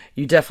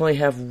 you definitely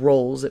have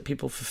roles that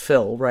people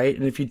fulfill, right?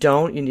 And if you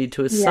don't, you need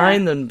to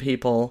assign them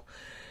people.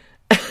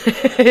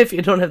 If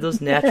you don't have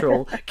those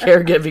natural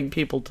caregiving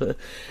people to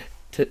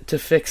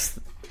fix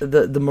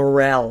the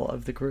morale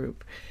of the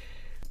group.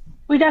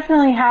 We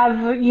definitely have,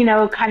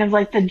 kind of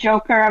like the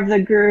joker of the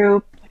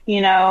group,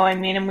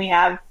 and we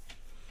have,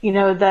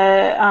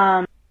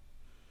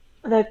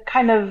 the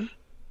kind of,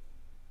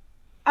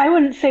 I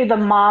wouldn't say the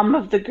mom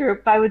of the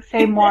group. I would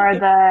say more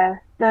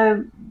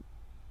the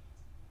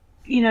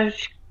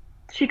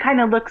she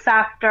kind of looks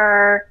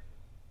after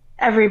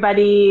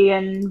everybody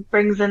and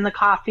brings in the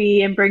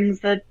coffee and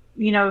brings the,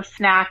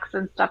 snacks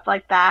and stuff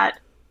like that.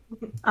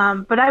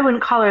 But I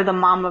wouldn't call her the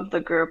mom of the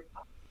group.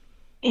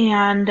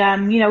 And,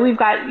 we've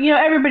got,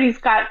 everybody's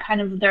got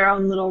kind of their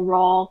own little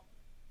role,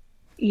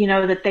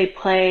 that they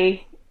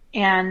play.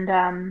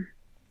 And,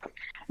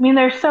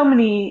 there's so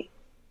many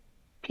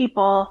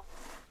people.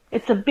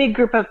 It's a big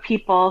group of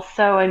people.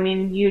 So,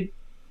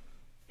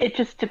 it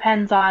just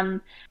depends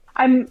on,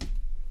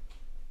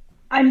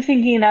 I'm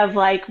thinking of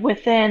like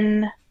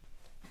within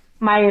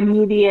my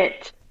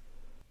immediate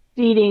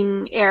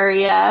seating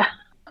area,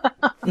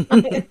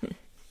 but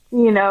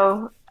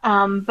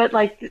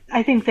like,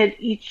 I think that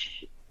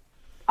each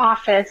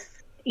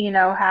office,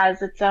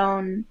 has its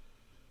own,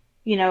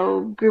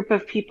 group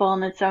of people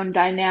and its own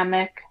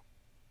dynamic.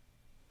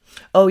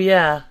 Oh,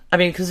 yeah.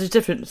 Because there's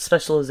different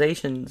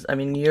specializations.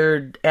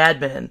 You're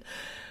admin,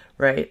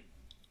 right?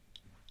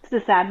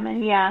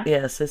 Sysadmin, yeah.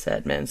 Yeah,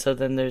 sysadmin. So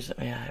then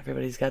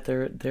everybody's got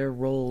their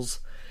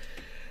roles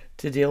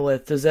to deal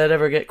with. Does that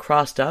ever get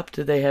crossed up?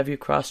 Do they have you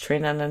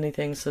cross-train on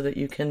anything so that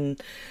you can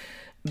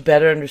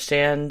better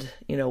understand,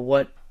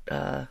 what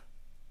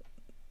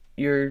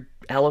you're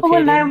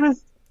allocating?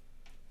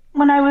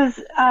 When I was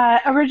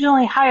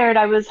originally hired,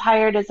 I was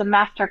hired as a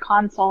master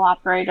console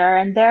operator,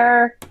 and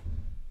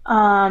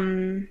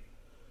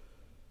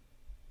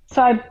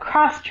so I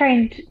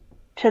cross-trained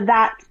to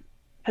that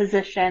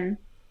position.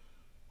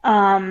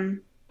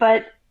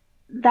 But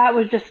that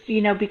was just,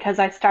 because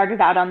I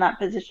started out on that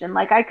position.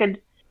 Like I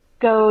could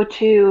go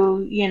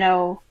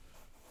to,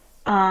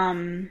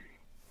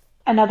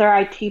 another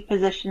IT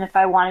position if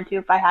I wanted to,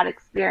 if I had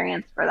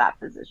experience for that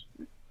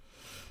position.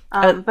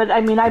 But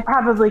I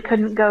probably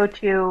couldn't go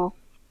to,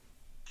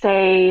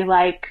 say,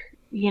 like,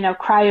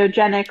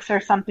 cryogenics or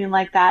something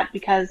like that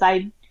because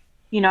I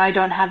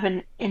don't have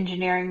an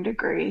engineering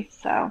degree.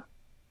 So.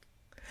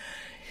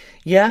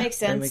 Yeah, makes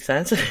sense. That makes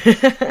sense.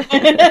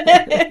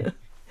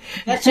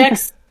 That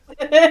checks.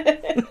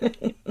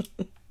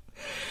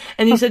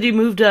 And you said you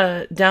moved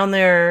down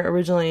there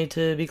originally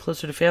to be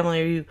closer to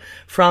family. Are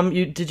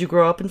you did you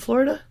grow up in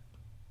Florida?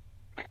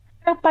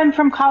 Nope, I'm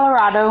from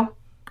Colorado.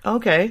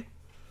 Okay.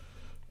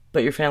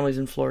 But your family's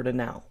in Florida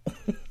now.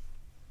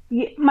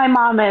 Yeah, my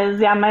mom is.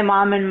 Yeah, my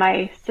mom and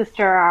my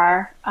sister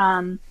are.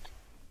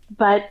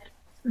 But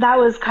that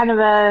was kind of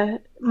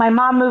my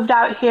mom moved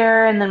out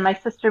here and then my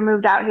sister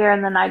moved out here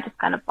and then I just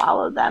kind of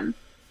followed them.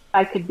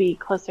 I could be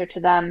closer to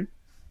them.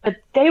 But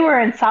they were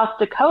in South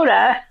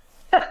Dakota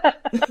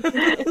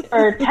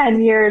for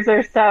 10 years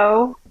or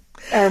so,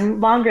 or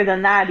longer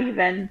than that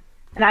even.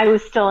 And I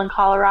was still in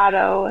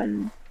Colorado,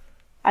 and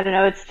I don't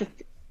know,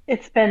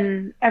 it's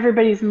been,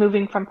 everybody's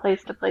moving from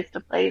place to place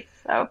to place,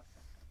 so.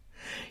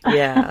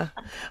 Yeah.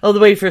 Well, the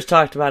way you first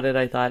talked about it,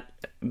 I thought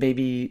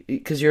maybe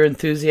because your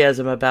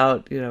enthusiasm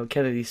about,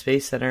 Kennedy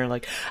Space Center,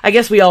 like, I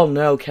guess we all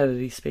know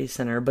Kennedy Space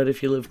Center, but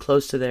if you live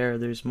close to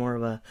there's more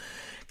of a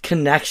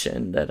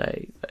connection that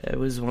I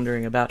was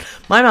wondering about.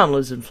 My mom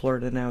lives in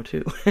Florida now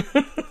too.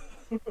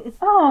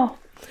 Oh.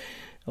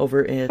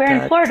 Over in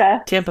Where in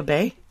Florida? Tampa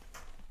Bay.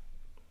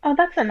 Oh,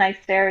 that's a nice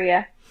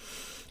area.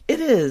 It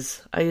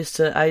is. I used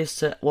to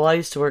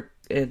work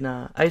in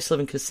I used to live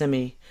in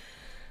Kissimmee.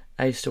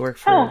 I used to work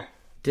for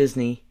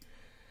Disney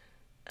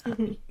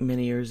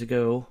many years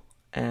ago,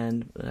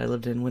 and I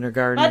lived in Winter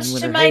Garden. Much and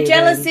Winter to my Haven.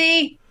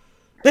 jealousy.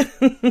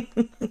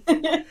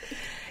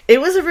 It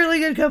was a really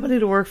good company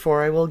to work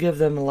for. I will give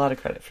them a lot of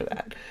credit for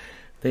that.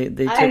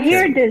 I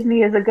hear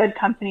Disney is a good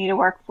company to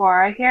work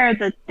for. I hear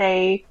that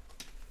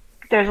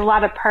there's a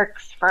lot of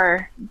perks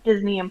for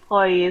Disney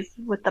employees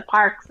with the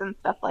parks and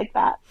stuff like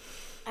that.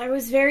 I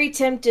was very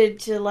tempted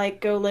to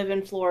go live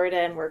in Florida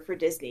and work for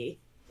Disney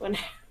when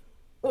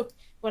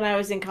I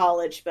was in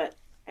college, but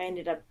I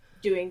ended up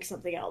doing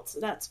something else, so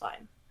that's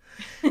fine.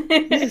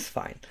 It's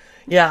fine.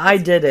 Yeah, I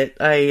did it.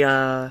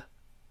 I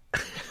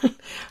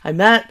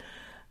met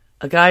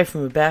a guy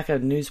from the back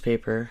of a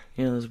newspaper,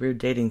 those weird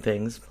dating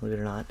things, believe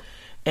it or not.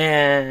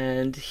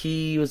 And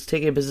he was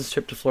taking a business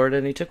trip to Florida,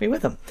 and he took me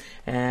with him.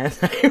 And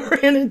I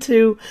ran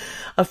into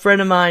a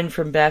friend of mine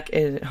from back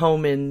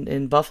home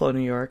in Buffalo,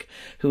 New York,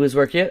 who was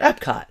working at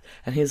Epcot.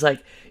 And he's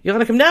like, "You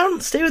want to come down?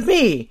 Stay with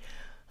me."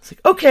 I was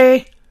like,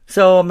 "Okay."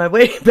 So on my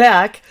way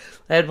back,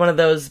 I had one of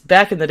those.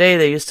 Back in the day,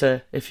 they used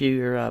to, if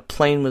your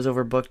plane was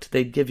overbooked,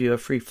 they'd give you a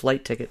free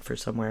flight ticket for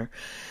somewhere.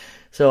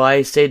 So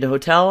I stayed in a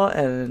hotel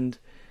and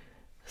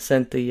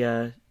sent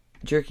the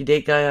jerky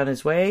date guy on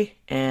his way,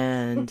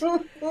 and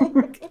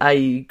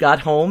I got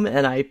home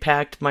and I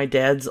packed my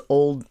dad's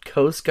old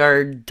Coast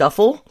Guard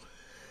duffel,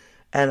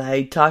 and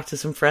I talked to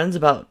some friends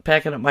about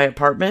packing up my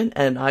apartment,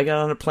 and I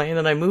got on a plane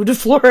and I moved to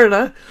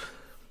Florida.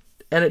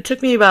 And it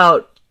took me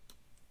about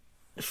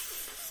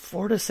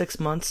 4 to 6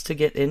 months to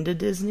get into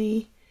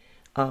Disney.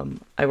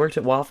 I worked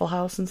at Waffle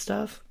House and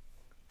stuff.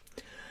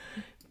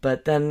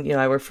 But then,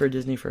 I worked for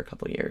Disney for a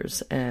couple of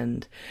years.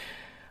 And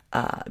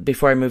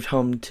before I moved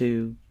home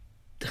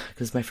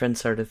because my friend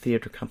started a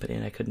theater company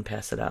and I couldn't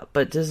pass it up.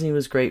 But Disney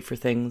was great for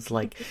things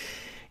like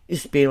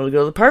just being able to go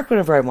to the park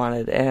whenever I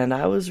wanted. And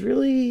I was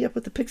really up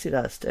with the pixie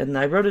dust. And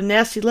I wrote a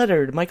nasty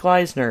letter to Michael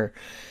Eisner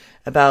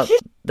about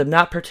them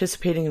not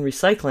participating in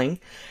recycling.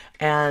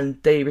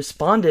 And they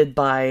responded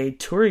by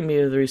touring me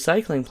to the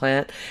recycling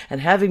plant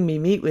and having me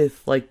meet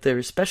with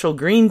their special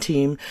green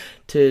team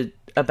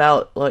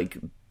about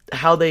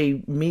how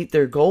they meet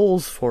their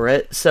goals for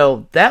it.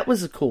 So that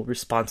was a cool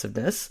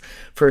responsiveness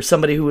for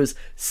somebody who was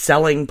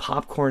selling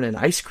popcorn and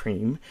ice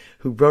cream,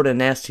 who wrote a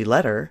nasty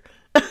letter.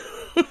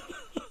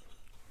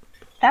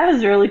 That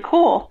was really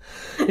cool.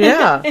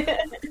 Yeah.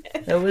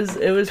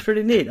 It was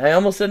pretty neat. I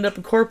almost ended up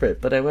in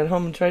corporate, but I went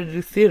home and tried to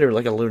do theater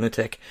like a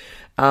lunatic.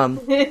 But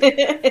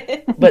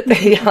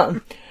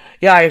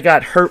I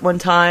got hurt one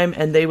time,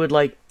 and they would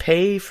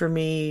pay for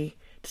me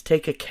to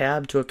take a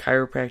cab to a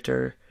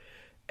chiropractor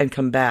and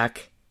come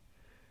back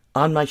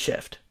on my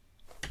shift.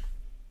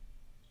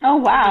 Oh,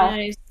 wow.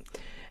 Nice.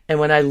 And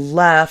when I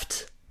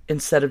left,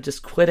 instead of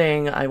just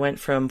quitting, I went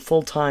from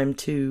full-time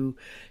to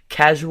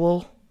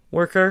casual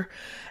worker.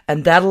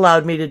 And that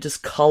allowed me to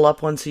just call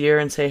up once a year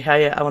and say,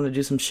 hey, I want to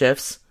do some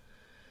shifts.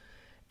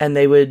 And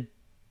they would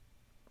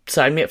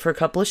sign me up for a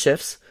couple of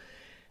shifts.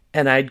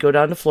 And I'd go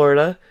down to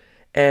Florida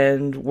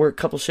and work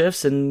a couple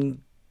shifts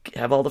and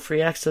have all the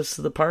free access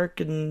to the park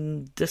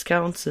and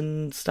discounts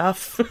and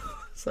stuff.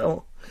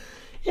 So,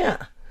 yeah.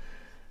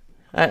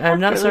 I'm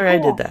not really sorry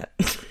cool. I did that.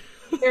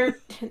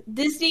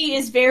 Disney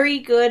is very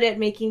good at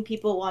making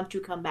people want to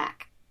come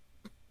back.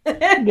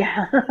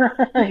 Yeah.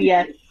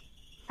 Yes.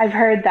 I've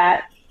heard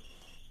that.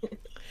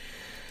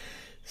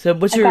 So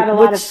what's I've got a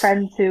lot of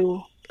friends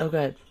who... Oh, go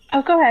ahead.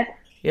 Oh, go ahead.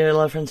 You had a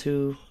lot of friends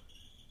who...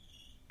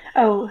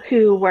 Oh,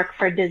 who work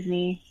for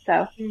Disney,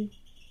 so...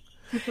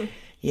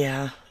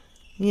 Yeah.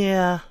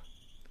 Yeah.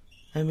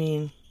 I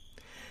mean,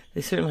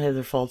 they certainly have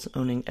their faults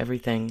owning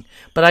everything.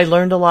 But I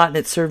learned a lot, and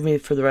it served me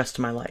for the rest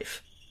of my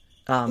life.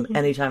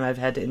 Anytime I've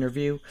had to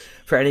interview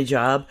for any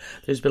job,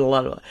 there's been a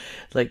lot of,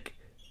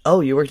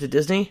 oh, you worked at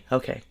Disney?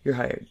 Okay, you're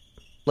hired.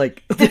 Oh,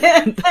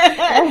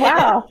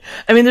 wow.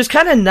 I mean, there's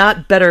kind of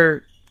not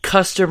better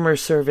customer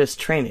service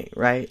training,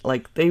 right?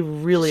 They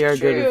really are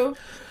good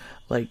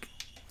at,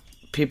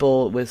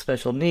 people with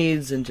special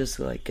needs and just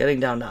getting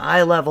down to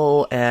eye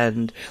level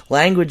and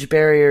language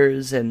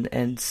barriers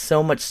and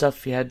so much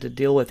stuff you had to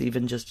deal with,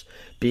 even just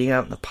being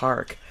out in the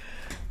park,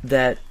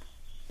 that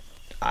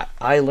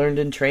I learned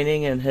in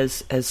training and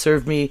has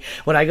served me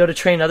when I go to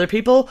train other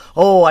people.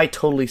 Oh, I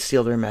totally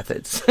steal their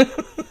methods.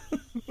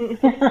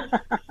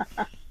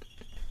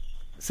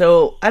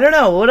 So I don't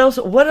know,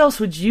 what else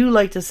would you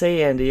like to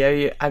say,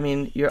 Andy?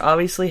 You're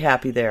obviously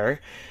happy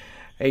there.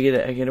 Are you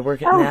gonna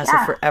work at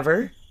NASA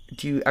forever?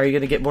 Are you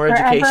going to get more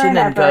Forever education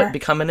and ever.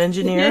 become an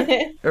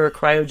engineer or a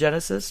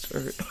cryogenicist?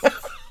 Or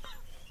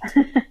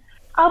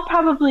I'll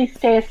probably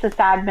stay a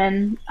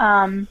sysadmin.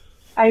 I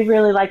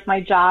really like my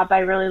job. I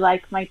really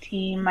like my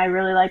team. I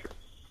really like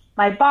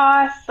my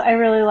boss. I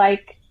really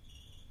like,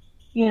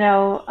 being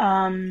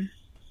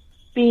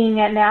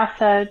at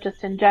NASA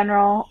just in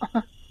general.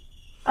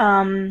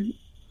 So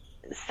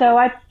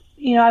I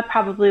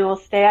probably will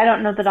stay. I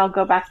don't know that I'll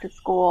go back to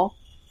school.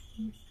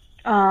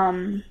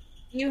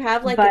 You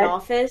have an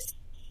office?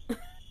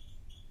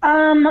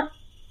 My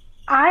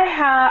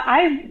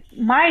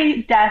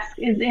desk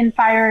is in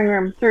firing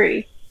room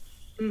 3.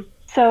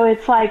 So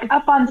it's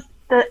up on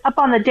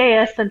the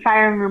dais in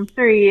firing room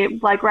 3,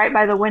 right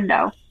by the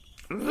window.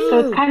 Ooh. So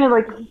it's kind of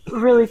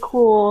really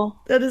cool.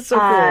 That is so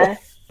cool.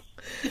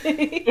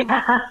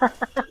 Yeah.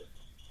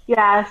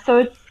 Yeah, so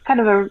it's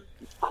kind of a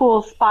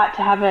cool spot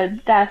to have a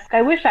desk.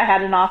 I wish I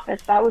had an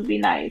office. That would be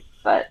nice,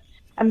 but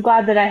I'm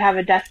glad that I have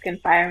a desk in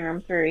firing room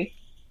 3.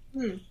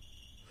 Do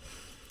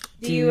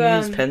you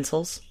use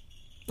pencils?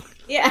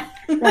 Yeah.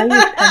 I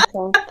use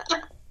pencils.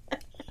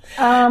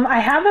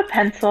 I have a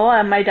pencil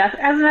on my desk.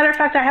 As a matter of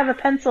fact, I have a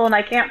pencil and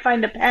I can't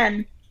find a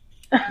pen.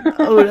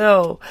 Oh,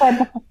 no.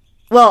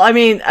 Well,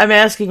 I'm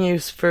asking you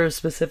for a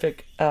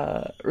specific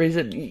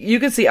reason. You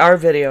can see our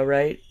video,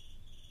 right?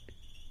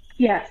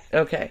 Yes.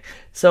 Okay.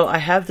 So I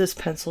have this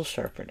pencil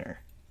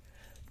sharpener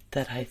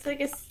that It's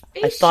like a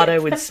spaceship. I thought I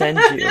would send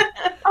you.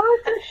 Oh,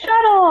 it's a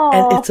shuttle.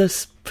 And it's a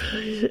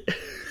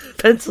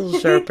pencil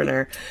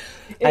sharpener.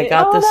 I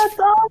got this that's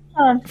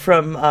awesome.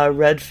 from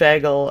Red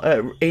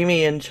Fagel.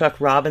 Amy and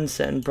Chuck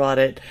Robinson brought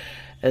it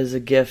as a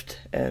gift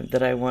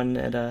that I won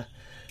at an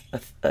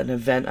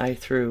event I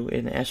threw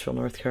in Asheville,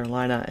 North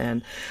Carolina.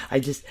 And I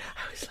was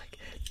like,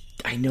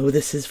 I know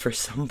this is for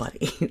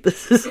somebody.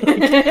 This is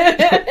like,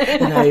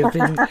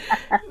 and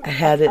I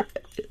had it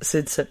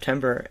since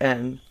September,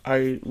 and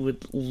I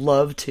would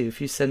love to.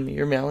 If you send me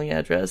your mailing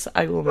address,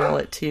 I will mail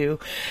it to you.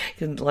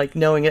 And like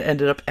knowing it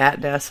ended up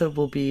at NASA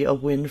will be a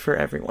win for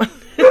everyone.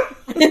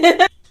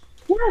 Yes,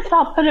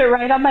 I'll put it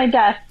right on my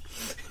desk.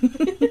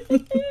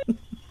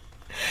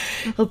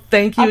 Well,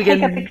 thank you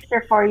again. I'll take a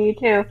picture for you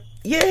too.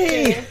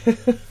 Yay!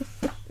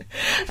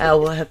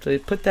 We'll have to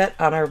put that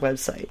on our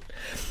website.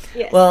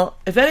 Yes. Well,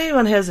 if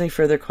anyone has any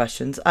further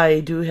questions, I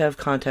do have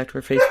contact.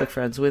 We're Facebook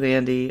friends with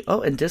Andy.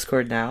 Oh, and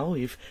Discord now.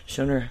 We've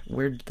shown her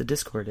where the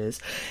Discord is.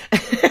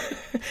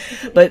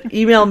 But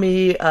email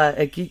me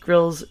at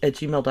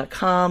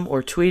geekgrills@gmail.com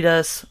or tweet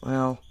us.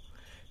 Well,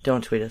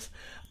 don't tweet us.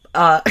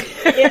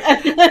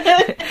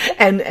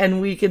 And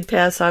we can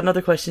pass on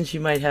other questions you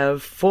might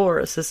have for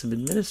a system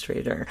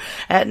administrator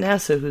at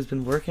NASA who's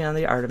been working on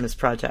the Artemis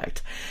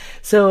project.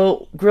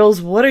 So, Grills,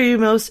 what are you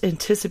most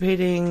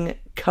anticipating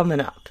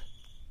coming up?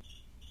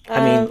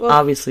 I mean, well,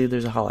 obviously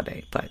there's a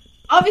holiday, but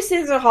obviously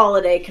there's a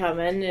holiday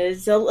coming.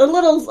 It's a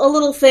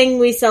little thing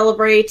we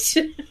celebrate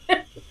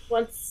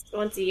once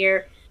a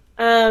year.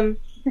 But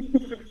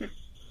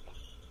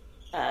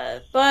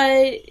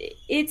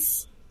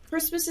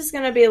Christmas is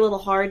going to be a little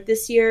hard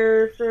this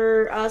year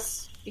for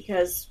us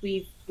because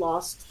we've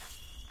lost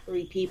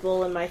 3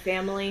 people in my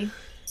family.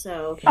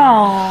 So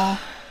Oh,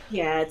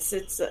 yeah,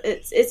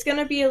 it's going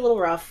to be a little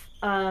rough.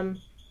 But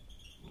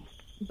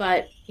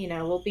you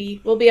know,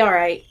 we'll be all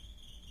right.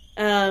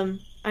 I'm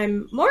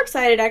more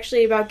excited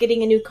actually about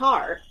getting a new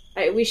car.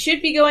 We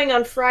should be going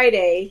on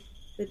Friday,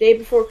 the day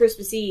before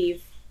Christmas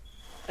Eve,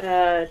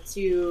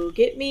 to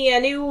get me a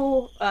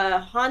new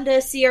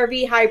Honda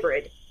CR-V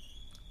hybrid.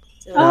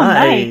 So,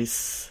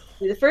 nice.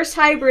 the first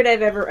hybrid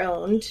I've ever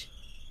owned,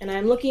 and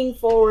I'm looking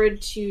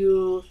forward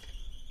to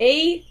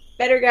A,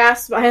 better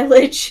gas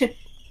mileage,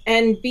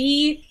 and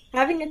B,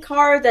 having a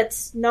car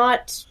that's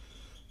not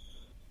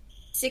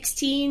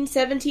 16,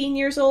 17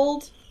 years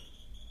old.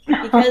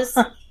 Because,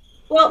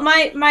 well,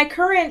 my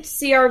current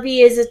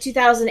CR-V is a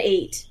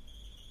 2008.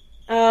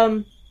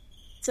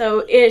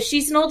 So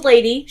she's an old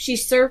lady. She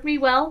served me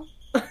well.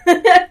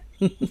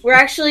 We're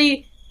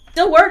actually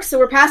still works, so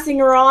we're passing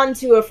her on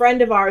to a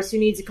friend of ours who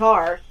needs a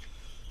car.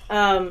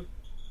 So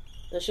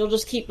she'll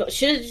just keep on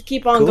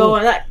Cool.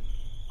 going.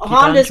 Hondas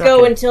on go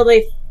trucking. until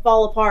they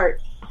fall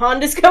apart.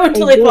 Hondas go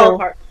until They they fall do.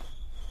 apart.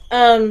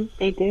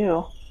 they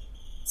do.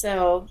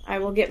 So I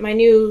will get my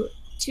new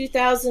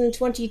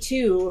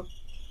 2022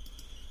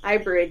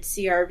 hybrid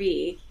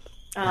CR-V.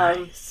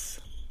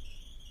 Nice.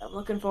 I'm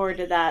looking forward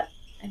to that.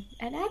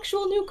 An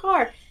actual new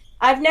car.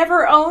 I've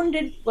never owned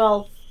it.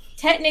 Well,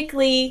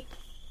 technically,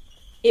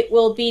 it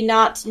will be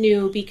not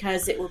new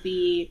because it will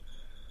be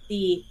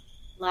the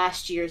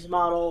last year's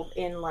model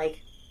in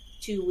like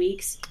 2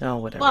 weeks. Oh,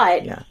 whatever.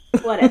 But yeah.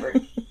 whatever.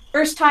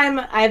 First time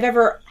I've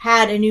ever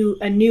had a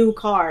new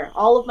car.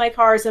 All of my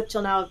cars up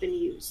till now have been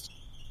used.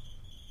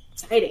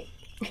 Exciting.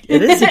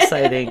 It is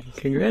exciting.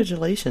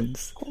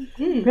 Congratulations.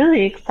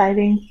 Really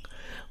exciting.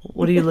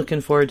 What are you looking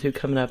forward to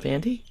coming up,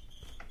 Andy?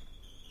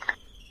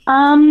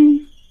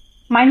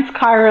 Mine's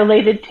car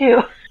related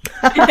too.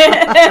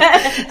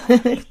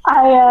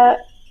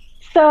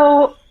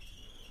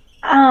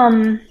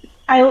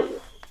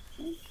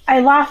 I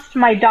lost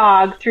my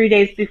dog 3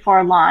 days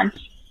before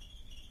launch,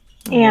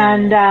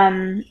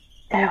 and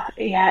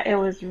it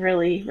was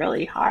really,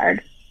 really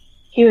hard.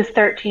 He was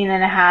 13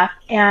 and a half,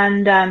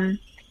 and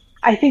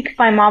I think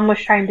my mom was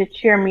trying to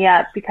cheer me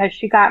up because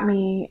she got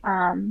me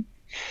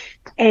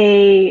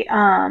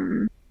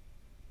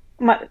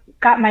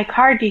got my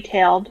car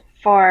detailed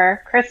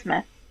for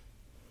Christmas,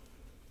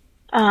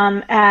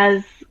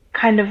 as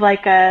kind of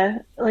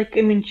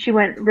she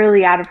went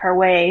really out of her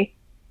way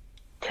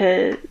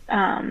to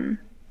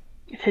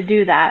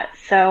do that.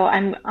 So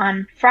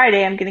on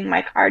Friday I'm getting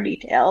my car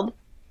detailed.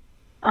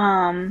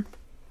 Since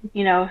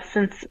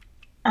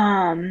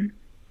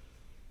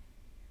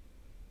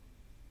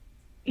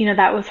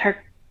that was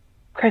her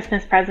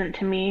Christmas present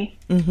to me.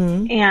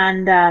 Mm-hmm.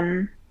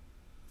 And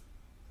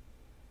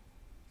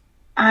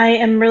I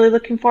am really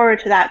looking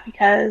forward to that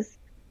because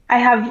I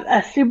have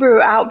a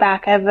Subaru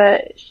Outback. I have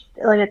a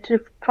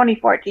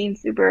 2014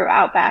 Subaru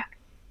Outback,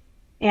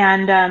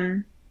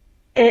 and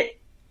it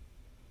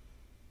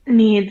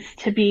needs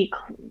to be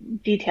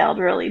detailed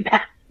really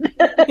bad.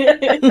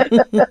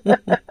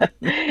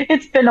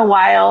 It's been a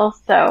while,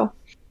 so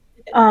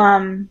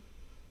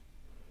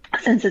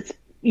since it's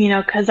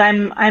because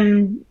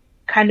I'm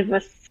kind of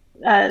a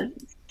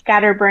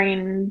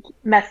scatterbrained,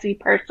 messy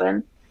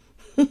person.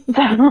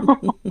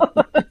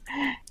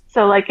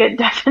 So it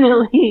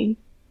definitely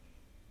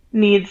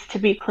needs to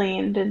be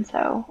cleaned, and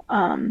so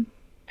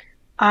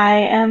I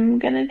am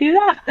gonna do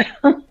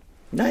that.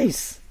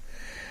 Nice.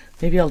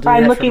 Maybe I'll do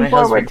I'm that looking for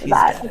my forward husband. to He's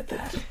that. bad at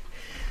that.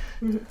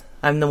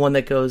 I'm the one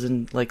that goes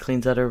and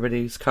cleans out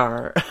everybody's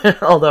car.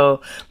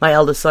 Although my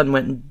eldest son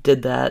went and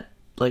did that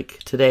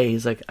today.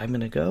 He's like, I'm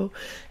gonna go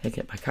and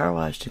get my car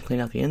washed and clean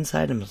out the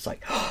inside. And I was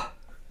like,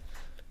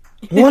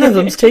 one of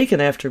them's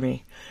taken after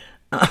me.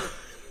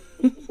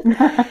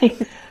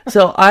 Nice.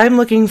 So I'm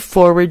looking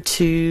forward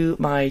to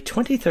my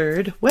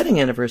 23rd wedding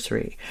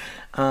anniversary.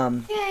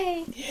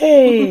 Yay!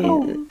 Yay!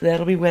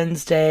 That'll be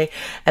Wednesday.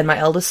 And my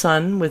eldest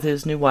son with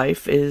his new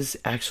wife is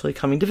actually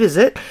coming to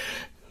visit.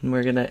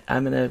 And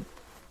I'm gonna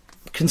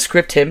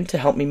conscript him to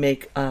help me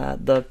make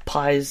the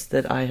pies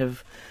that I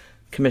have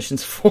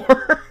commissions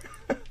for.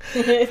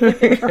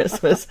 For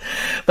Christmas.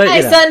 But,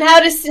 Hi, son.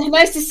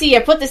 Nice to see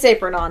you. Put this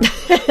apron on.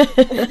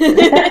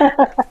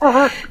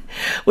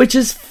 Which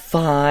is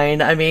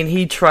fine. I mean,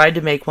 he tried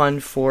to make one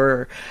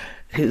for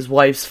his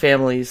wife's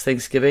family's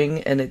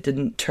Thanksgiving, and it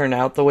didn't turn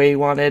out the way he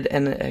wanted,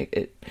 and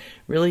it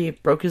really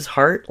broke his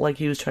heart. Like,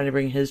 he was trying to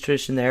bring his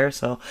tradition there,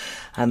 so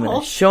I'm going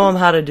to show him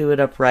how to do it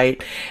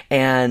upright,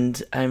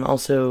 and I'm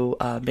also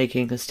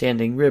making a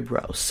standing rib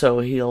roast, so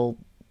he'll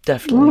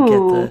definitely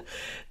get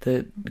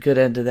the good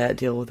end of that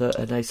deal with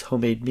a nice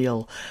homemade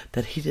meal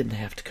that he didn't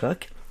have to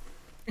cook.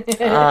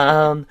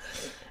 And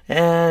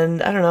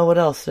I don't know, what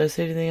else? Did I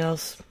say anything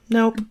else?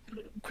 Nope.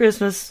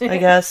 Christmas, I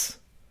guess.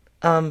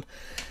 I'm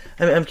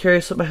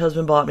curious what my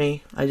husband bought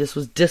me. I just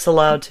was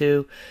disallowed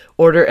to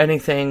order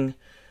anything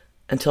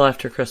until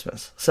after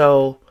Christmas.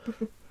 So,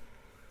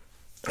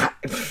 I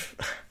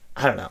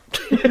don't know.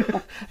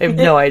 I have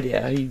no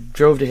idea. He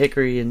drove to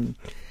Hickory and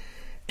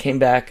came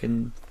back,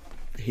 and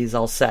he's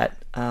all set.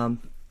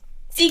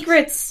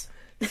 Secrets!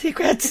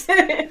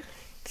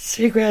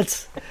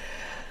 Secrets!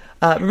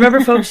 Remember,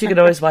 folks, you can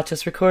always watch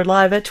us record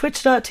live at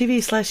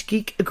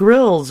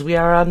twitch.tv/geekgrills. We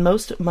are on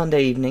most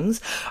Monday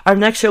evenings. Our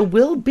next show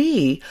will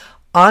be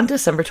on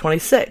December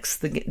 26th,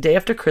 the day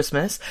after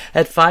Christmas,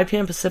 at 5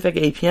 p.m. Pacific,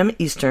 8 p.m.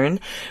 Eastern.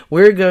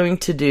 We're going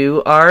to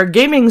do our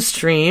gaming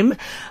stream,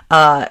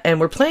 and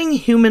we're playing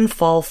Human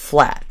Fall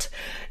Flat.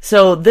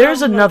 So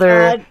there's another...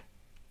 God.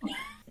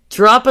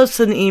 Drop us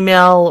an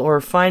email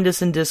or find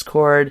us in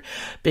Discord,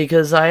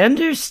 because I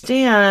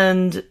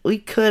understand we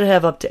could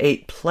have up to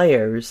 8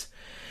 players.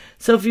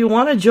 So if you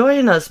want to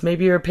join us,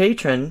 maybe you're a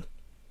patron,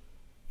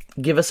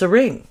 give us a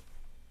ring.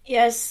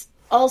 Yes.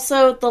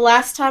 Also, the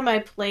last time I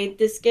played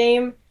this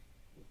game,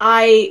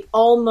 I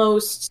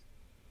almost,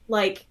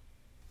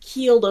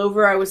 keeled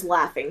over. I was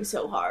laughing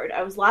so hard.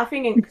 I was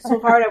laughing so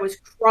hard I was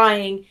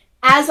crying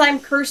as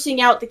I'm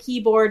cursing out the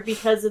keyboard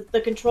because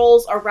the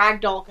controls are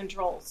ragdoll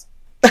controls.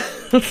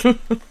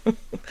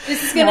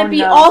 This is going to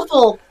be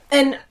awful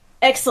and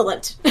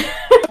excellent.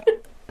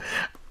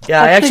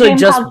 Yeah, I actually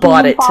just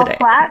bought it today.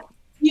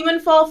 Human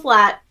Fall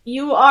Flat.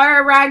 You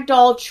are a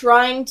ragdoll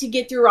trying to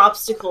get through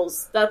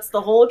obstacles. That's the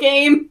whole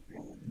game.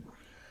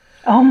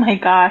 Oh my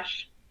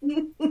gosh.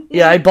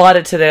 Yeah, I bought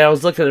it today. I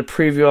was looking at a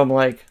preview. I'm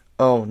like,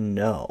 oh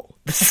no.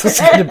 This is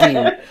going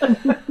to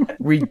be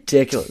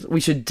ridiculous. We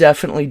should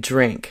definitely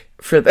drink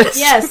for this.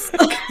 Yes.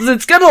 Because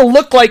it's going to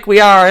look like we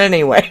are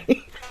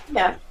anyway.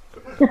 Yeah.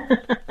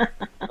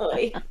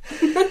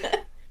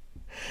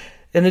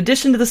 In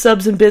addition to the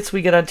subs and bits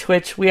we get on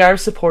Twitch, we are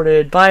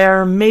supported by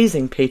our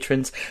amazing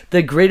patrons,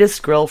 the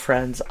greatest grill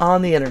friends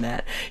on the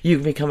internet. You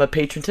can become a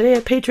patron today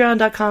at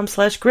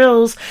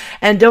patreon.com/grills.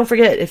 And don't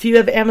forget, if you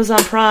have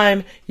Amazon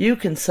Prime, you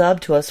can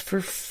sub to us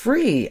for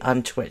free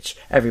on Twitch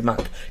every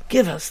month.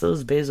 Give us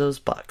those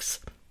Bezos bucks.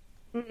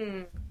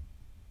 Mm-mm.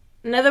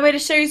 Another way to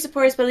show your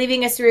support is by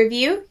leaving us a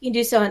review. You can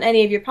do so on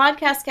any of your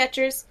podcast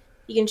catchers.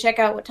 You can check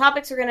out what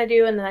topics we're going to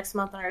do in the next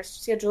month on our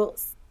schedule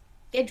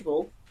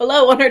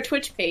below on our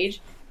Twitch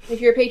page.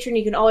 If you're a patron,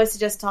 you can always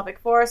suggest a topic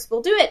for us.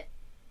 We'll do it.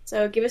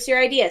 So give us your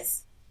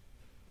ideas.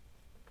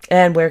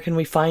 And where can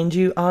we find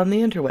you on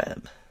the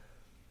interweb?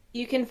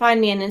 You can find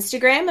me on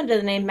Instagram under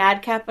the name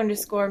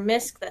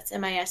madcap_misc. That's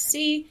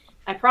MISC.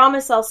 I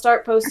promise I'll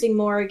start posting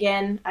more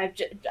again.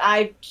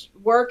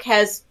 Work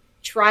has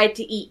tried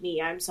to eat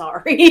me. I'm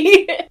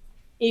sorry.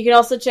 You can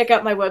also check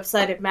out my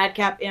website at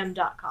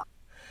madcapm.com.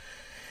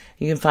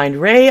 You can find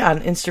Ray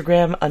on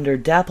Instagram under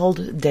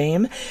Dappled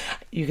Dame.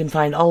 You can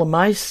find all of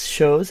my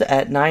shows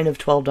at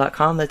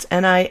 9of12.com. That's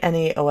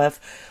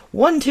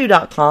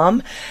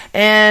NINAOF12.com.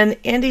 And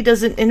Andy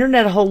doesn't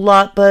internet a whole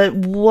lot, but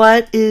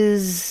what do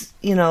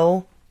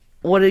you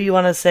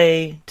want to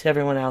say to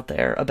everyone out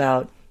there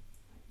about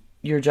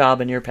your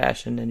job and your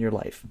passion and your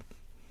life?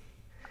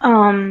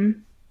 I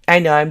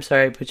know, I'm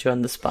sorry I put you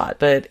on the spot,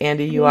 but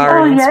Andy, you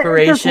are an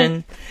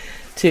inspiration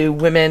to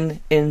women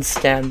in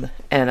STEM,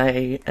 and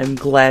I am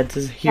glad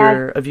to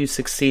hear of you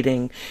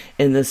succeeding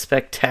in this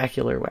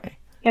spectacular way.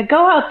 Yeah,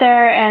 go out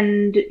there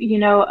and,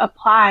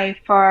 apply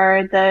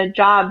for the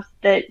jobs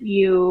that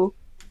you,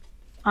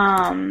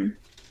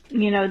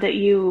 that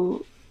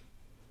you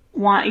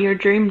want, your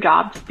dream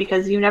jobs,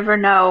 because you never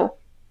know,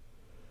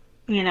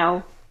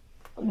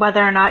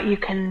 whether or not you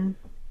can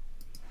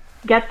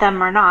get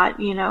them or not,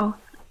 You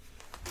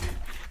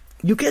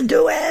can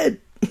do it!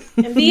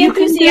 And be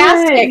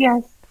enthusiastic.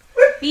 Yes.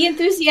 Be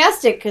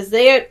enthusiastic, because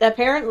they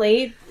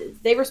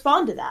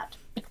respond to that.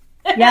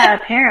 Yeah,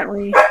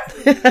 apparently.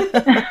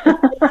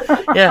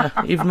 Yeah,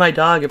 even my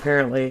dog,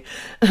 apparently.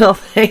 Well,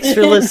 thanks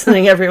for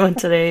listening, everyone,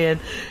 today, and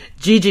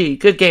GG,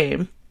 good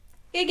game.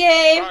 Good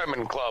game.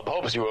 Diamond Club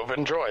hopes you have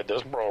enjoyed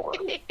this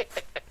program.